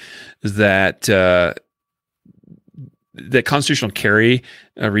suggesting that that constitutional carry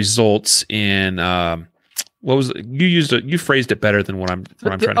results in what was it? You phrased it better than what I'm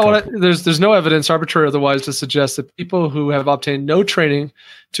trying to. There's no evidence, arbitrary or otherwise, to suggest that people who have obtained no training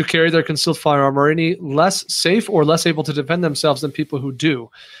to carry their concealed firearm are any less safe or less able to defend themselves than people who do.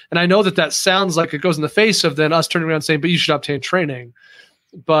 And I know that sounds like it goes in the face of then us turning around saying, "But you should obtain training."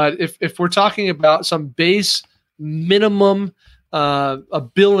 But if we're talking about some base minimum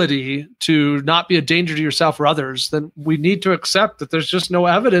ability to not be a danger to yourself or others, then we need to accept that there's just no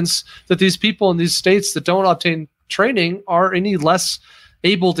evidence that these people in these states that don't obtain training are any less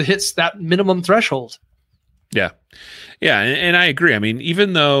able to hit that minimum threshold. Yeah. And I agree. I mean,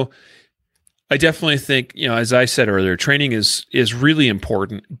 even though I definitely think, as I said earlier, training is really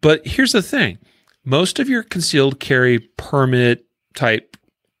important. But here's the thing. Most of your concealed carry permit type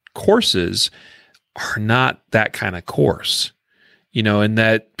courses are not that kind of course. And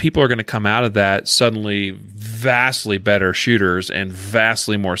that people are going to come out of that suddenly vastly better shooters and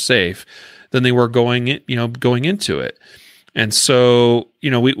vastly more safe than they were going into it. And so,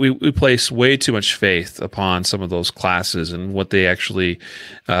 we place way too much faith upon some of those classes and what they actually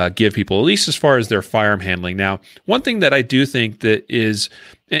give people, at least as far as their firearm handling. Now, one thing that I do think that is,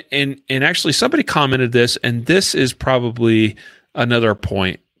 and actually somebody commented this, and this is probably another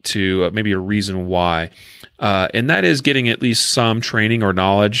point to maybe a reason why, and that is getting at least some training or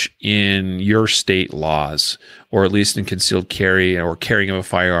knowledge in your state laws, or at least in concealed carry or carrying of a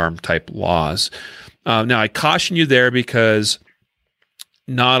firearm type laws. Now, I caution you there because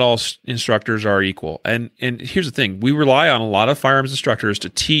not all instructors are equal. And here's the thing. We rely on a lot of firearms instructors to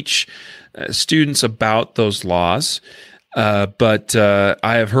teach students about those laws, but I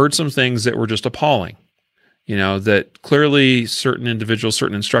have heard some things that were just appalling. That clearly certain individuals,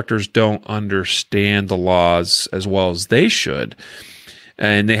 certain instructors don't understand the laws as well as they should.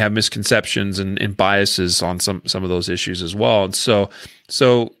 And they have misconceptions and biases on some of those issues as well. And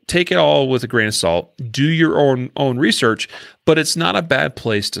so take it all with a grain of salt. Do your own research, but it's not a bad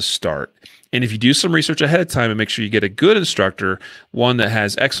place to start. And if you do some research ahead of time and make sure you get a good instructor, one that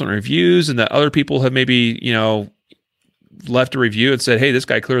has excellent reviews and that other people have maybe, left a review and said, "Hey, this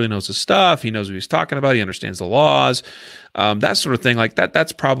guy clearly knows his stuff. He knows what he's talking about. He understands the laws," that sort of thing. Like that.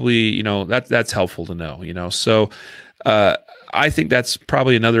 That's probably that's helpful to know. So I think that's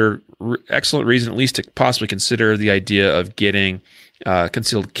probably another excellent reason, at least, to possibly consider the idea of getting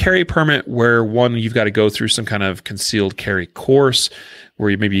concealed carry permit, where you've got to go through some kind of concealed carry course, where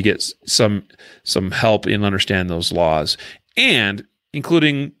you get some help in understanding those laws, and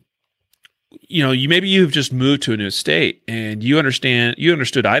including. You've just moved to a new state and you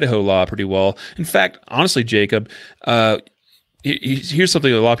understood Idaho law pretty well. In fact, honestly, Jacob, here's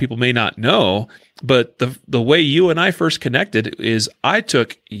something that a lot of people may not know, but the way you and I first connected is I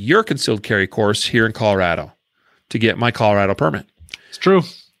took your concealed carry course here in Colorado to get my Colorado permit. It's true.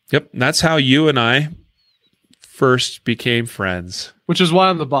 Yep. And that's how you and I first became friends. Which is why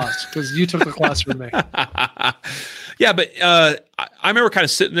I'm the boss, because you took the class from me. Yeah, but I remember kind of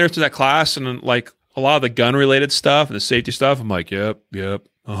sitting there through that class and like a lot of the gun related stuff and the safety stuff. I'm like, yep, yeah.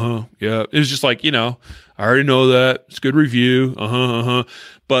 It was just like, I already know that. It's a good review.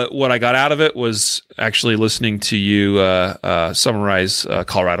 But what I got out of it was actually listening to you summarize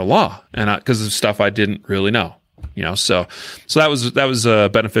Colorado law, and because of stuff I didn't really know, So that was a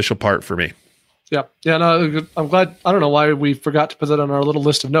beneficial part for me. Yeah. No, I'm glad. I don't know why we forgot to put that on our little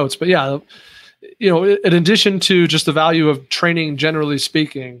list of notes, but yeah. In addition to just the value of training, generally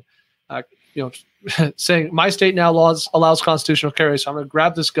speaking, saying my state now allows constitutional carry, so I'm going to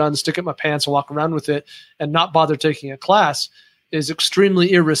grab this gun, stick it in my pants, and walk around with it, and not bother taking a class is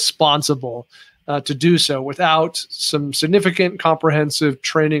extremely irresponsible. to do so without some significant comprehensive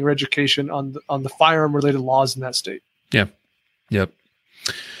training or education on the firearm related laws in that state. Yeah. Yep.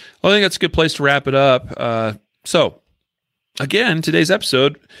 Well, I think that's a good place to wrap it up. So again, today's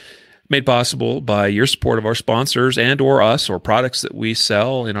episode made possible by your support of our sponsors and or us or products that we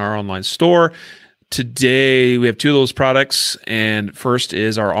sell in our online store. Today, we have two of those products, and first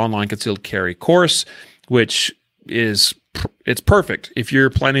is our online concealed carry course, which it's perfect if you're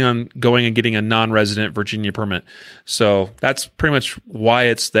planning on going and getting a non-resident Virginia permit. So that's pretty much why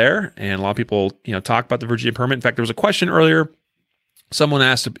it's there. And a lot of people, talk about the Virginia permit. In fact, there was a question earlier. Someone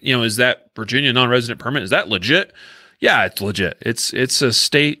asked, is that Virginia non-resident permit, is that legit? Yeah, it's legit. It's a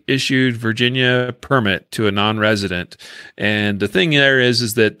state-issued Virginia permit to a non-resident. And the thing there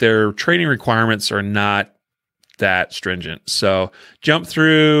is that their training requirements are not that stringent. So jump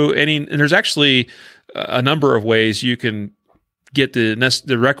through and there's actually a number of ways you can get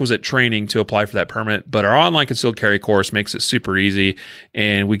the requisite training to apply for that permit. But our online concealed carry course makes it super easy,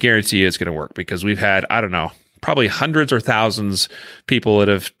 and we guarantee you it's going to work because we've had, I don't know, probably hundreds or thousands people that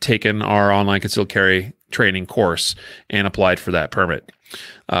have taken our online concealed carry training course and applied for that permit.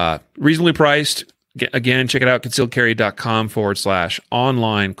 Reasonably priced. Again, check it out,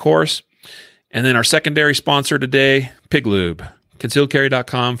 concealedcarry.com/online course. And then our secondary sponsor today, Pig Lube,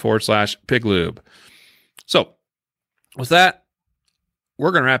 concealedcarry.com/Pig Lube. So with that,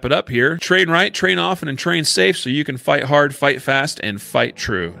 we're going to wrap it up here. Train right, train often, and train safe so you can fight hard, fight fast, and fight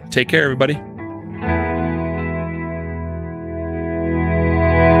true. Take care, everybody.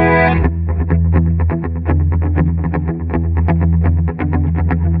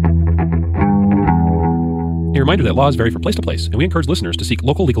 A reminder that laws vary from place to place, and we encourage listeners to seek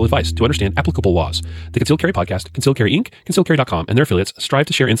local legal advice to understand applicable laws. The Concealed Carry Podcast, Concealed Carry Inc., ConcealedCarry.com, and their affiliates strive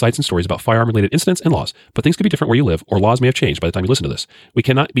to share insights and stories about firearm-related incidents and laws, but things could be different where you live, or laws may have changed by the time you listen to this. We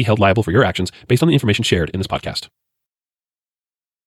cannot be held liable for your actions based on the information shared in this podcast.